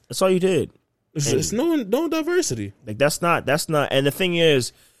did. That's all you did. It's no diversity. Like that's not. And the thing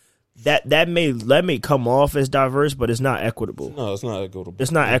is, that may come off as diverse, but it's not equitable. No, it's not equitable.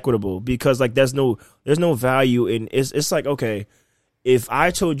 It's not equitable because like there's no value in. It's like, okay, if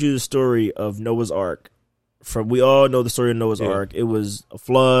I told you the story of Noah's Ark. We all know the story of Noah's Ark. It was a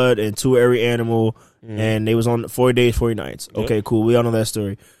flood and two airy animal, and they was on 40 days, 40 nights. Okay, cool. We all know that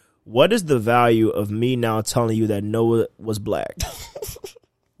story. What is the value of me now telling you that Noah was black?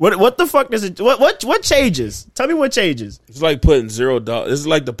 What the fuck does it? What changes? Tell me what changes. It's like putting $0. It's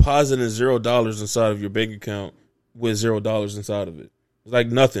like depositing $0 inside of your bank account with $0 inside of it. It's like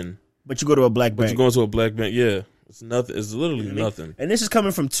nothing. But you go to a black But bank. you go into a black bank. Yeah, it's nothing. It's literally nothing. And this is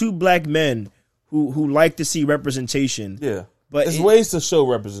coming from two black men who like to see representation. Yeah, But there's ways to show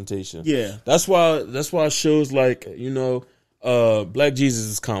representation. Yeah. That's why shows like Black Jesus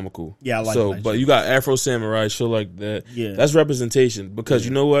is comical. Yeah, I like so, Black but you got Afro Samurai show like that. Yeah. That's representation because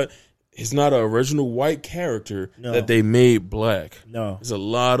you know what? It's not an original white character No. that they made black. No. There's a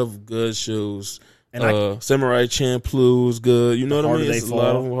lot of good shows. And Samurai Champloo is good. You know what I Harder mean? They It's a Fall.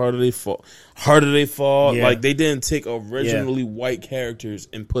 lot of them. Harder They Fall. Yeah. Like they didn't take originally white characters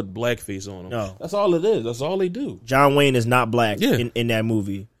and put blackface on them. No. That's all it is. That's all they do. John Wayne is not black Yeah. in that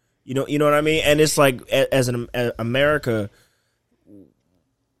movie. You know what I mean? And it's like as America,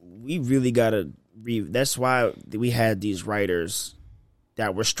 we really gotta. That's why we had these writers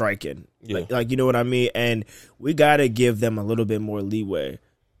that were striking. Yeah. Like you know what I mean? And we gotta give them a little bit more leeway.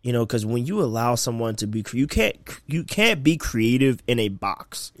 You know, because when you allow someone to be, you can't be creative in a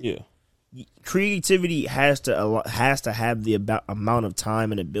box. Yeah. Creativity has to have the amount of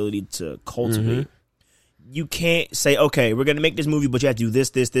time and ability to cultivate. you can't say, okay, we're gonna make this movie, but you have to do this.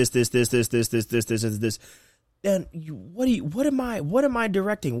 Then what am I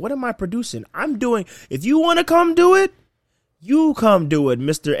directing? What am I producing? I'm doing. If you want to come do it, you come do it,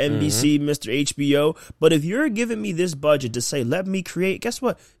 Mr. NBC, Mr. HBO. But if you're giving me this budget to say, let me create, guess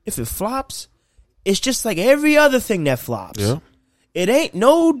what? If it flops, it's just like every other thing that flops. Yeah. It ain't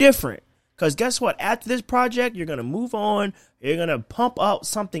no different. Because guess what? After this project, you're going to move on. You're going to pump out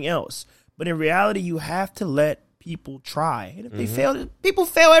something else. But in reality, you have to let people try. And if they fail, people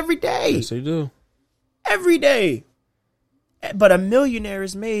fail every day. Yes, they do. Every day. But a millionaire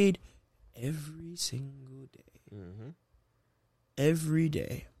is made every single day. Every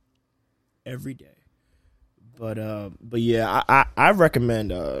day. But yeah, I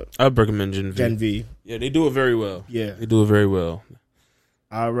recommend I'd recommend Gen V. Gen V. Yeah, they do it very well. Yeah. They do it very well.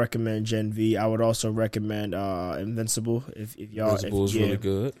 I recommend Gen V. I would also recommend Invincible if y'all. Invincible is really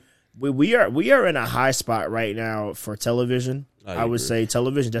good. We are in a high spot right now for television. I would say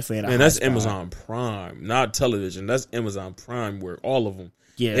television definitely in a high that's spot. Amazon Prime, not television. That's Amazon Prime, where all of them.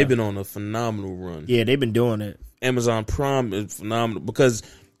 Yeah, they've been on a phenomenal run. Yeah, they've been doing it. Amazon Prime is phenomenal because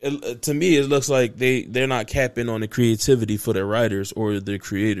to me it looks like they're not capping on the creativity for their writers or their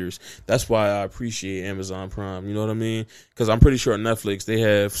creators. That's why I appreciate Amazon Prime. You know what I mean? Because I'm pretty sure on Netflix they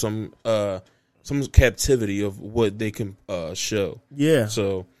have some captivity of what they can show. Yeah.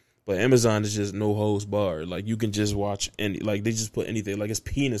 So. But Amazon is just no holds barred. Like, you can just watch any, like, they just put anything. Like, it's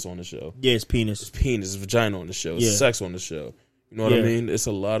penis on the show. Yeah, it's penis. It's penis, it's vagina on the show. It's Yeah. sex on the show. You know what I mean? It's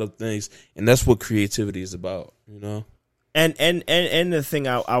a lot of things. And that's what creativity is about, you know? And the thing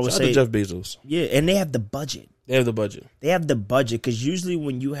I would Shout out say. to Jeff Bezos. Yeah, and they have the budget. They have the budget. Because usually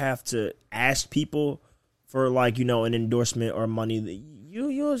when you have to ask people for, like, you know, an endorsement or money,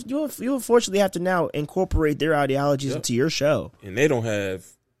 you unfortunately have to now incorporate their ideologies into your show. And they don't have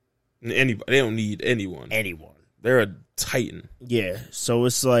anybody. They don't need anyone. They're a titan. Yeah, so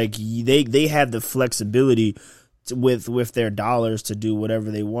it's like they have the flexibility with their dollars to do whatever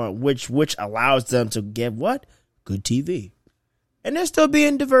they want, which allows them to get what? Good TV. And they're still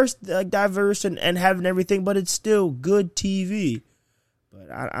being diverse and having everything, but it's still good TV. But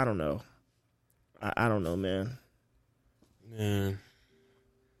I don't know. I don't know, man. Man,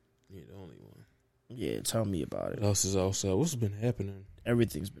 you're the only one. Yeah, tell me about it. What else is outside? What's been happening?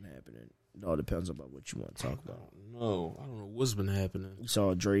 Everything's been happening. It all depends on what you want to talk about. No, I don't know what's been happening. You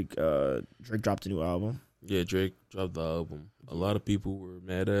saw Drake dropped a new album. Yeah, Drake dropped the album. A lot of people were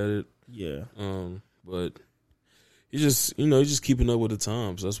mad at it. Yeah. But he's just keeping up with the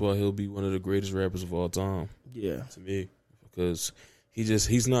times. That's why he'll be one of the greatest rappers of all time. Yeah. To me. Because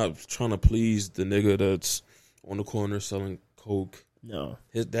he's not trying to please the nigga that's on the corner selling coke. No.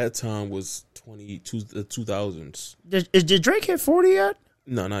 That time was the 2000s. Did Drake hit 40 yet?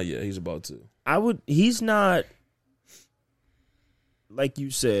 No, not yet. He's about to. He's not, like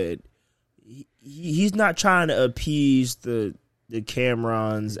you said, he's not trying to appease the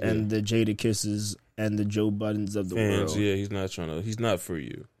Cam'rons and the Jadakisses and the Joe Buddens of the Fans, world. yeah, he's not for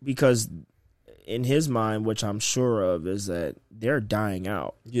you. Because in his mind, which I'm sure of, is that they're dying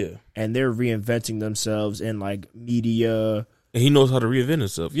out. Yeah. And they're reinventing themselves in, like, media. And he knows how to reinvent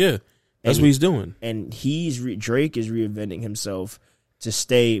himself. Yeah. That's what he's doing. And Drake is reinventing himself to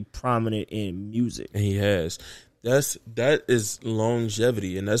stay prominent in music. And he has. That is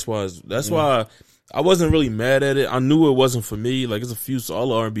longevity, and that's why I wasn't really mad at it. I knew it wasn't for me. Like, it's a few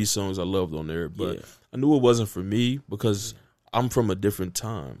all R&B songs I loved on there, but I knew it wasn't for me because I'm from a different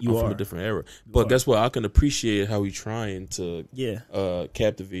time. I'm from a different era. But guess what? I can appreciate how he's trying to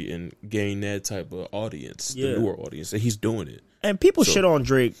captivate and gain that type of audience, the newer audience, and he's doing it. And people shit on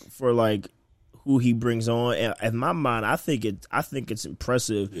Drake for, like, who he brings on. And in my mind, I think it's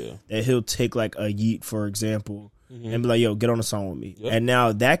impressive that he'll take, like, a Yeat, for example, and be like, yo, get on a song with me. And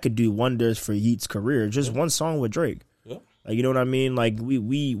now that could do wonders for Yeat's career. Just one song with Drake. Like, you know what I mean? Like,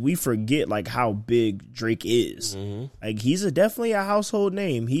 we forget, like, how big Drake is. Like, he's definitely a household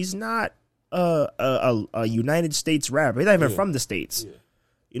name. He's not a United States rapper. He's not even from the States.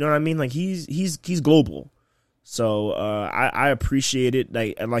 You know what I mean? Like, he's global. So I appreciate it.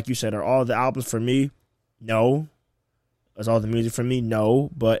 Like you said, are all the albums for me? No. Is all the music for me? No.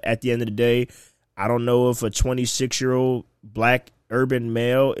 But at the end of the day, I don't know if a 26-year-old black urban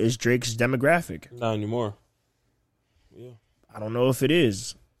male is Drake's demographic. Not anymore. Yeah. I don't know if it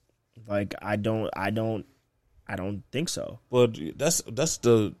is. Like, I don't think so. But that's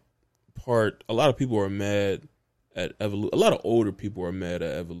the part. A lot of people are mad at evolution. A lot of older people are mad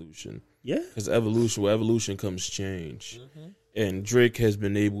at evolution. Yeah. Because with evolution comes change. And Drake has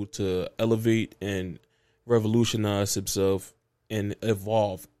been able to elevate and revolutionize himself and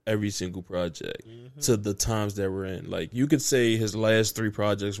evolve every single project to the times that we're in. Like, you could say his last 3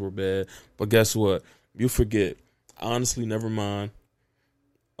 projects were bad, but guess what? You forget. Honestly, never mind.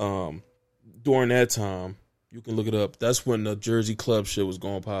 During that time, you can look it up. That's when the Jersey Club shit was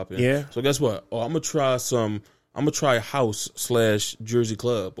going popping. Yeah. So guess what? Oh, I'm gonna try house / Jersey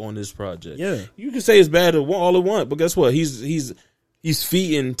Club on this project. Yeah. You can say it's bad all it want, but guess what? He's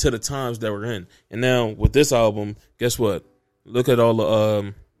feeding to the times that we're in. And now with this album, guess what? Look at all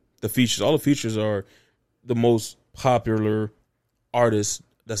the features. All the features are the most popular artists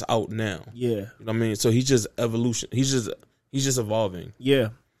that's out now. Yeah. You know what I mean? So he's just evolution. He's just evolving. Yeah.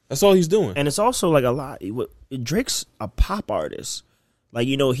 That's all he's doing. And it's also like a lot. Drake's a pop artist. Like,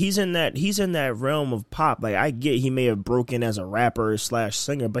 you know, he's in that realm of pop. Like, I get he may have broken as a rapper /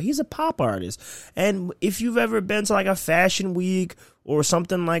 singer, but he's a pop artist. And if you've ever been to like a fashion week or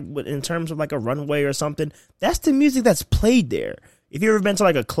something, like in terms of like a runway or something, that's the music that's played there. If you've ever been to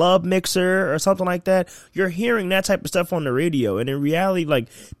like a club mixer or something like that, you're hearing that type of stuff on the radio. And in reality, like,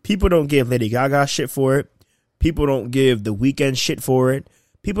 people don't give Lady Gaga shit for it. People don't give The Weeknd shit for it.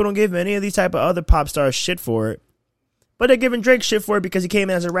 People don't give any of these type of other pop stars shit for it. But they're giving Drake shit for it because he came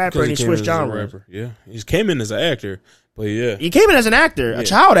in as a rapper and he switched genres. Yeah, he came in as an actor, but yeah, he came in as an actor, a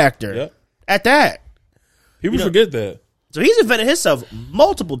child actor. Yep. At that, people forget that. So he's invented himself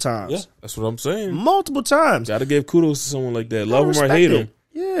multiple times. Yeah, that's what I'm saying. Multiple times. Gotta give kudos to someone like that. Love him or hate him.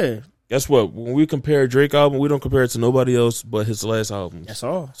 Yeah. Guess what? When we compare Drake album, we don't compare it to nobody else but his last album. That's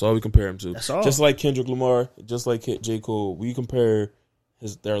all. That's all we compare him to. That's all. Just like Kendrick Lamar, just like J. Cole, we compare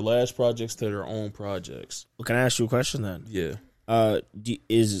their last projects to their own projects. Well, can I ask you a question then? Yeah.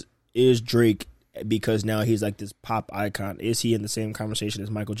 Is Drake, because now he's like this pop icon, is he in the same conversation as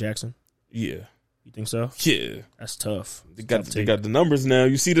Michael Jackson? Yeah. You think so? Yeah. That's tough. They got the numbers now.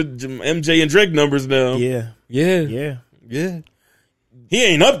 You see the MJ and Drake numbers now. Yeah. Yeah. Yeah. Yeah. He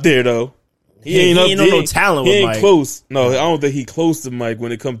ain't up there though. He ain't up there. No talent He with ain't Mike. close. No, I don't think he close to Mike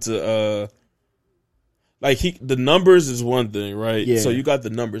when it comes to like the numbers is one thing, right? Yeah. So you got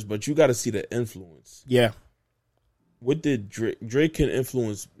the numbers, but you got to see the influence. Yeah. What did Drake can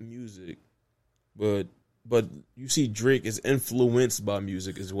influence music, but you see Drake is influenced by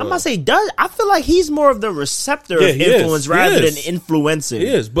music as well. I'm about to say, I feel like he's more of the receptor of influence rather than influencing. He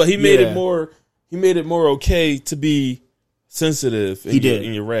is, but he made it more. He made it more okay to be sensitive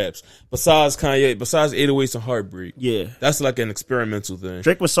in your raps. Besides Kanye, besides 808s and Heartbreak. Yeah. That's like an experimental thing.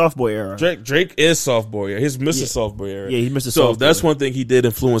 Drake was soft boy era. Drake is soft boy era. He's Mr. Soft Boy era. Yeah, he's Mr. So Soft that's Boy. one thing he did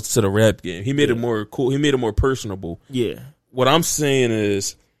influence to the rap game. He made it more cool. He made it more personable. Yeah. What I'm saying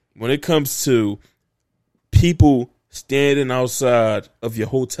is, when it comes to people standing outside of your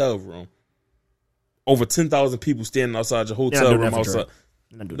hotel room, over 10,000 people standing outside your hotel room outside.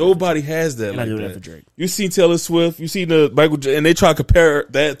 Nobody has that like that. For Drake. You seen Taylor Swift, you seen the Michael J, and they try to compare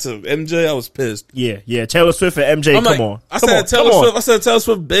that to MJ. I was pissed. Yeah. Taylor Swift and MJ. I said Taylor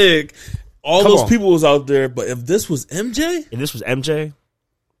Swift big. All those people was out there, but if this was MJ,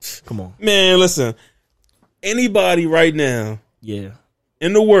 come on, man. Listen, anybody right now, in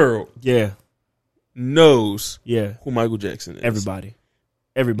the world, knows, who Michael Jackson is. Everybody.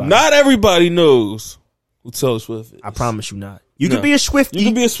 Not everybody knows who Taylor Swift is. I promise you not. You can be a Swiftie. You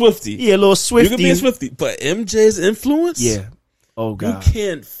can be a Swiftie. Yeah, a little Swiftie. You can be a Swiftie. But MJ's influence? Yeah. Oh, God. You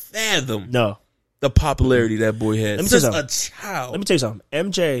can't fathom the popularity that boy had since a child. Let me tell you something.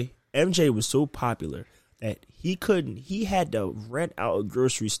 MJ was so popular that he had to rent out a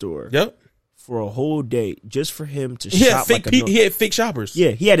grocery store for a whole day just for him to shop. He had fake shoppers. Yeah,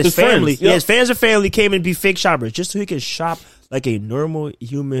 he had his family. Friends. His fans and family came and be fake shoppers just so he could shop like a normal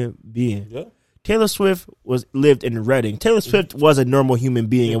human being. Yep. Taylor Swift lived in Reading. Taylor Swift was a normal human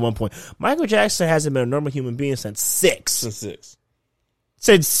being at one point. Michael Jackson hasn't been a normal human being since 6.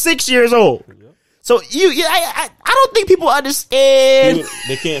 Since 6 years old. Yep. So I don't think people understand.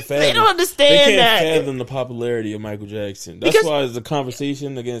 They can't fathom. They don't understand that. They can't fathom the popularity of Michael Jackson. That's why it's a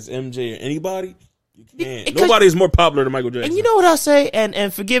conversation against MJ or anybody. You can't. Nobody is more popular than Michael Jackson. And you know what I'll say?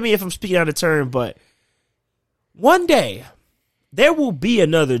 And forgive me if I'm speaking out of turn, but one day there will be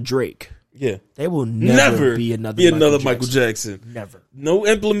another Drake. Yeah. There will never be another Michael Jackson. Never. No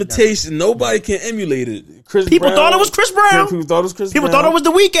implementation. Never. Nobody can emulate it. People thought it was Chris Brown. People thought it was Chris Brown. People thought it was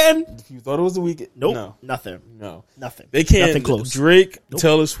The Weeknd. You thought it was The Weeknd. Nope. No. Nothing. No. Nothing. They can't. Nothing close. Drake,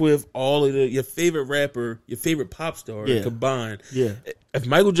 Taylor Swift, all of your favorite rapper, your favorite pop star combined. Yeah. If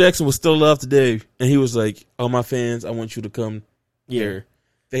Michael Jackson was still alive today and he was like, "All my fans, I want you to come here,"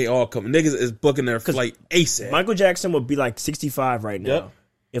 they all come. Niggas is booking their flight ASAP. Michael Jackson would be like 65 right now. Yep.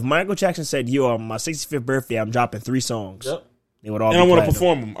 If Michael Jackson said, "Yo, on my 65th birthday, I'm dropping 3 songs," Yep. They would all. And be I want to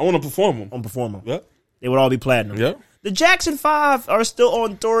perform them. I want to perform them. Perform them. Yep. They would all be platinum. Yep. The Jackson 5 are still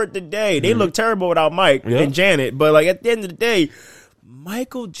on tour today. They look terrible without Mike and Janet. But like at the end of the day,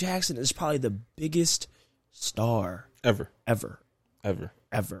 Michael Jackson is probably the biggest star ever.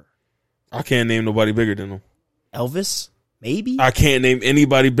 I can't name nobody bigger than him. Elvis, maybe. I can't name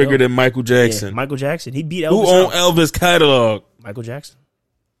anybody bigger than Michael Jackson. Yeah, Michael Jackson. He beat Elvis. Who owned Elvis' catalog? Michael Jackson.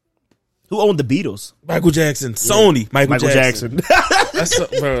 Who owned the Beatles? Michael Jackson. Sony. Michael Jackson. That's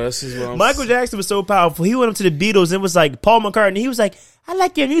Michael Jackson was so powerful. He went up to the Beatles and was like, Paul McCartney, he was like, I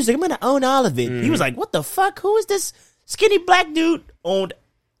like your music. I'm going to own all of it. He was like, what the fuck? Who is this skinny black dude? Owned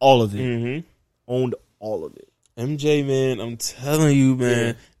all of it. Owned all of it. MJ, man, I'm telling you,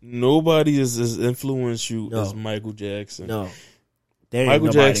 man, nobody is as influenced you as Michael Jackson. No. There ain't Michael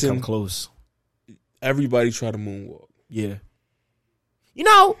nobody Jackson, come close. Everybody try to moonwalk. Yeah. You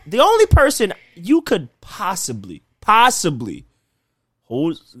know, the only person you could possibly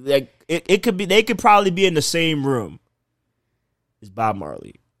hold, like, it could be, they could probably be in the same room is Bob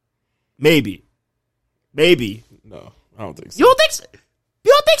Marley. Maybe. No, I don't think so. You don't think so?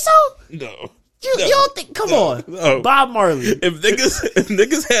 You don't think so? No. You don't think? Come on, no. Bob Marley. If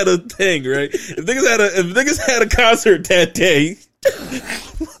niggas had a thing, right? If niggas had a concert that day,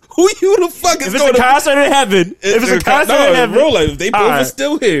 who you the fuck is if it's a concert in heaven? If it's a concert in heaven, real life, if they both are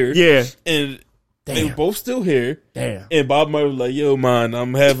still here, and they were both still here, and Bob Marley was like, "Yo, man,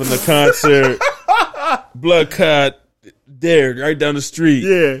 I'm having a concert, Blood Clot, there, right down the street."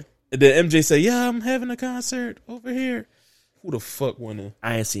 Yeah, and then MJ say, "Yeah, I'm having a concert over here." Who the fuck wanna?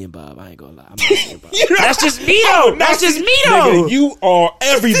 I ain't seeing Bob. I ain't gonna lie. I'm not seeing Bob. That's just me though. That's just me though. Nigga, you are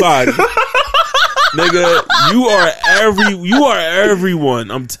everybody. Nigga, you are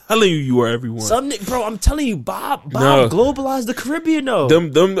everyone. I'm telling you, you are everyone. Bro, I'm telling you, Bob globalized the Caribbean though.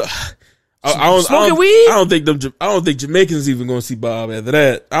 Smoking weed? I don't think Jamaicans even gonna see Bob after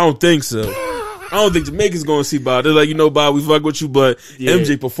that. I don't think so. I don't think Jamaicans gonna see Bob. They're like, you know, Bob, we fuck with you, but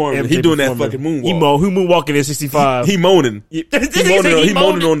MJ performing. He doing that fucking moonwalk. He moonwalking in 65. He moaning. He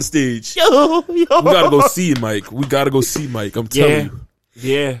moaning on the stage. Yo. We gotta go see Mike. I'm telling you.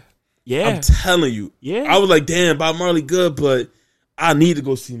 Yeah. I'm telling you. Yeah. I was like, damn, Bob Marley good, but I need to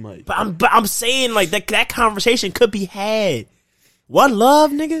go see Mike. But I'm saying like that conversation could be had. One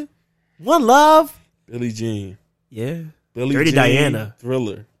love, nigga. One love. Billie Jean. Yeah. Dirty Diana.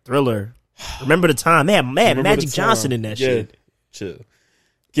 Thriller. Remember the time. They had Magic Johnson in that shit. Chill.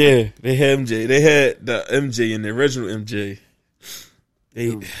 Yeah, they had MJ. They had the MJ in the original MJ.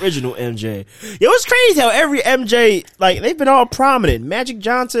 Original MJ. It was crazy how every MJ, like, they've been all prominent. Magic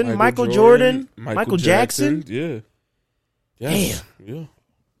Johnson, Michael Jordan, Michael Jackson. Yeah. Yes. Yeah.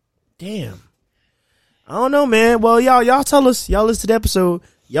 Damn. I don't know, man. Well, y'all tell us. Y'all listen to the episode.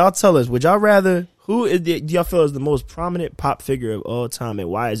 Y'all tell us. Would y'all rather... do y'all feel is the most prominent pop figure of all time, and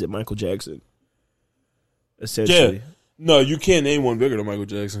why is it Michael Jackson? Essentially. Yeah. No, you can't name one bigger than Michael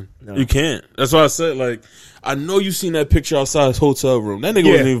Jackson. No. You can't. That's why I said, like, I know you seen that picture outside his hotel room. That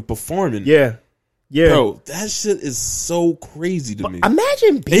nigga wasn't even performing. Yeah. Bro, that shit is so crazy to me.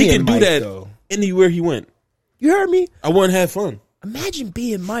 Imagine being he can do Mike, that though. Anywhere he went. You heard me? I wouldn't have fun. Imagine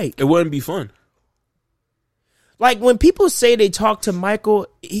being Mike. It wouldn't be fun. Like, when people say they talk to Michael,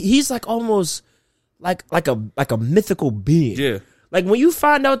 he's like almost... Like a mythical being. Yeah. Like when you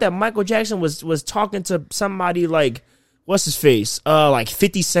find out that Michael Jackson was talking to somebody like what's his face? Like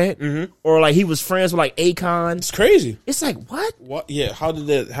 50 Cent, or like he was friends with like Akon. It's crazy. It's like what? What? Yeah. How did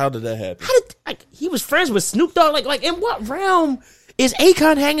that happen? Like he was friends with Snoop Dogg? Like in what realm is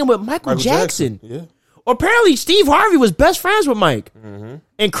Akon hanging with Michael Jackson? Yeah. Or apparently Steve Harvey was best friends with Mike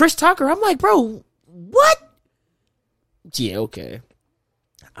and Chris Tucker. I'm like, bro, what? Yeah. Okay.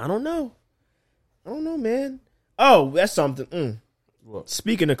 I don't know, man. Oh, that's something. What?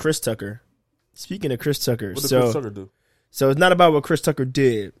 Speaking of Chris Tucker. What did Chris Tucker do? So it's not about what Chris Tucker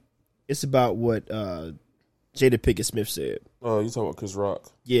did. It's about what Jada Pinkett Smith said. Oh, you talking about Chris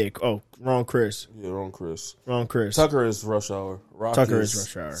Rock? Yeah. Oh, wrong Chris. Yeah, wrong Chris. Tucker is Rush Hour. Rock is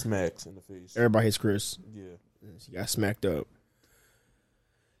Rush Hour. Smacks in the face. Everybody hates Chris. Yeah. He got smacked up.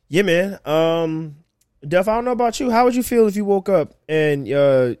 Yeah, man. Def, I don't know about you. How would you feel if you woke up and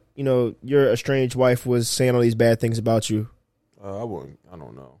your estranged wife was saying all these bad things about you? I wouldn't. I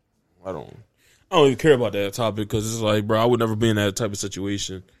don't know. I don't even care about that topic because it's like, bro, I would never be in that type of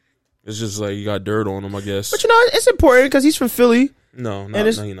situation. It's just like you got dirt on him, I guess. But it's important because he's from Philly. No,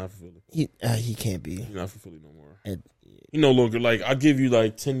 he's not from Philly. He can't be. He's not from Philly no more. He no longer, like, I'll give you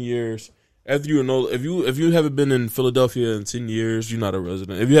like 10 years. After you know, if you haven't been in Philadelphia in 10 years, you're not a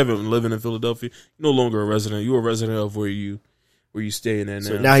resident. If you haven't living in Philadelphia, you're no longer a resident. You're a resident of where you staying at now.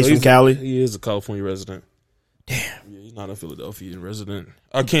 So now he's from Cali? He is a California resident. Damn. Yeah, he's not a Philadelphian resident.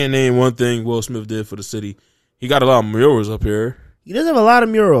 I can't name one thing Will Smith did for the city. He got a lot of murals up here. He does have a lot of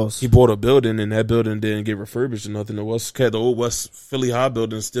murals. He bought a building, and that building didn't get refurbished or nothing. The old West Philly High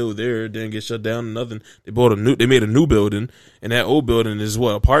building is still there. It didn't get shut down or nothing. They made a new building, and that old building is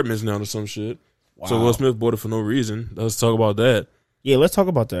apartments now or some shit. Wow. So Will Smith bought it for no reason. Let's talk about that. Yeah, let's talk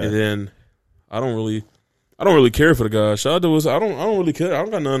about that. And then I don't really care for the guy. Shout out to Will. I don't really care. I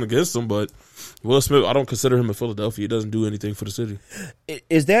don't got nothing against him, but Will Smith, I don't consider him in Philadelphia. He doesn't do anything for the city.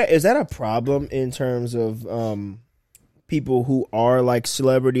 Is that a problem in terms of people who are like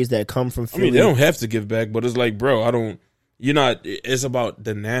celebrities that come from Philly? I mean, they don't have to give back, but it's like, bro, it's about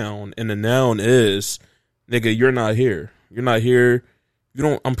the noun, and the noun is, nigga, you're not here. You're not here.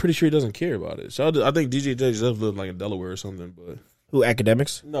 I'm pretty sure he doesn't care about it. So I think DJ Jazzy Jeff lived like in Delaware or something, but. Who,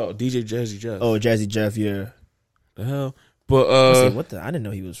 Academics? No, DJ Jazzy Jeff. Oh, Jazzy Jeff, yeah. The hell? But, I didn't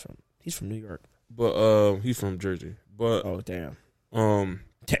know he's from New York. But, he's from Jersey. But. Oh, damn.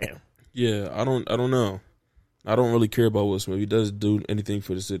 Damn. Yeah, I don't know. I don't really care about Will Smith. He doesn't do anything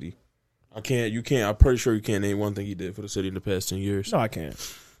for the city. I'm pretty sure you can't name one thing he did for the city in the past 10 years. No, I can't.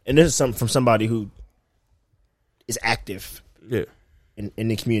 And this is something from somebody who is active. Yeah. In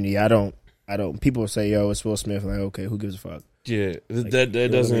the community. I don't people say, yo, it's Will Smith. Like, okay, who gives a fuck? Yeah. That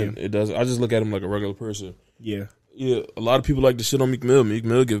doesn't it doesn't I just look at him like a regular person. Yeah. Yeah. A lot of people like to shit on Meek Mill. Meek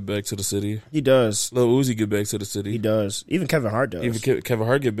Mill give back to the city. He does. Lil Uzi give back to the city. He does. Even Kevin Hart does. Even Kevin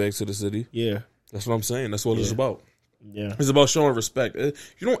Hart give back to the city. Yeah. That's what I'm saying. That's what it's about. Yeah. It's about showing respect.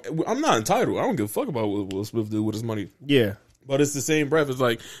 I'm not entitled. I don't give a fuck about what Will Smith do with his money. Yeah. But it's the same breath. It's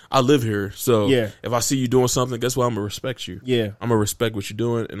like, I live here. So if I see you doing something, guess what? I'm going to respect you. Yeah. I'm going to respect what you're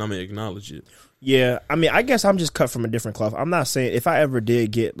doing, and I'm going to acknowledge it. Yeah. I mean, I guess I'm just cut from a different cloth. I'm not saying if I ever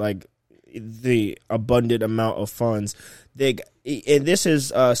did get like the abundant amount of funds, and this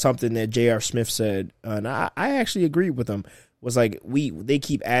is something that J.R. Smith said, and I actually agree with him, was like, they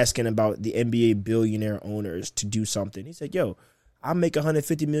keep asking about the NBA billionaire owners to do something. He said, yo, I make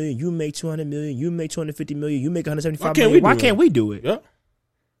 $150 million, you make $200 million, you make $250 million, you make $175 million. Why can't we do it? Yeah.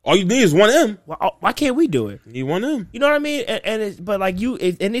 All you need is one M. Why can't we do it? You need one M. You know what I mean? But like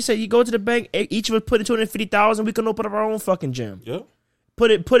and they said you go to the bank, each of us put in $250,000, we can open up our own fucking gym. Yeah.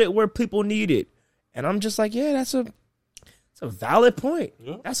 Put it where people need it. And I'm just like, yeah, that's a valid point.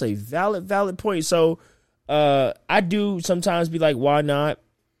 Yeah. That's a valid point. So I do sometimes be like, why not?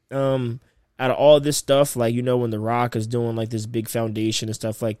 Out of all this stuff, like, you know, when The Rock is doing like this big foundation and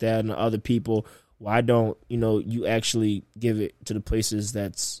stuff like that, and other people, why don't, you know, you actually give it to the places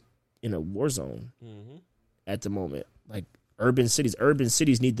that's in a war zone at the moment? Like urban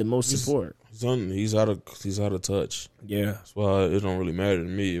cities need the most support. He's out of touch. Yeah, that's why it don't really matter to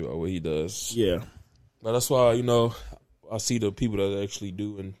me about what he does. Yeah, but that's why, you know, I see the people that actually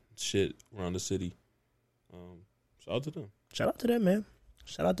doing shit around the city. Shout out to them. Shout out to them, man.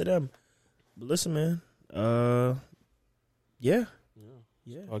 Shout out to them. But listen, man. Yeah.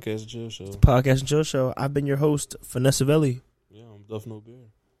 Podcast and Chill Show. Podcast and Chill Show. I've been your host, Vanessa Velli. Yeah, I'm Duff No Bear.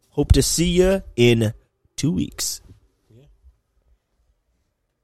 Hope to see you in 2 weeks.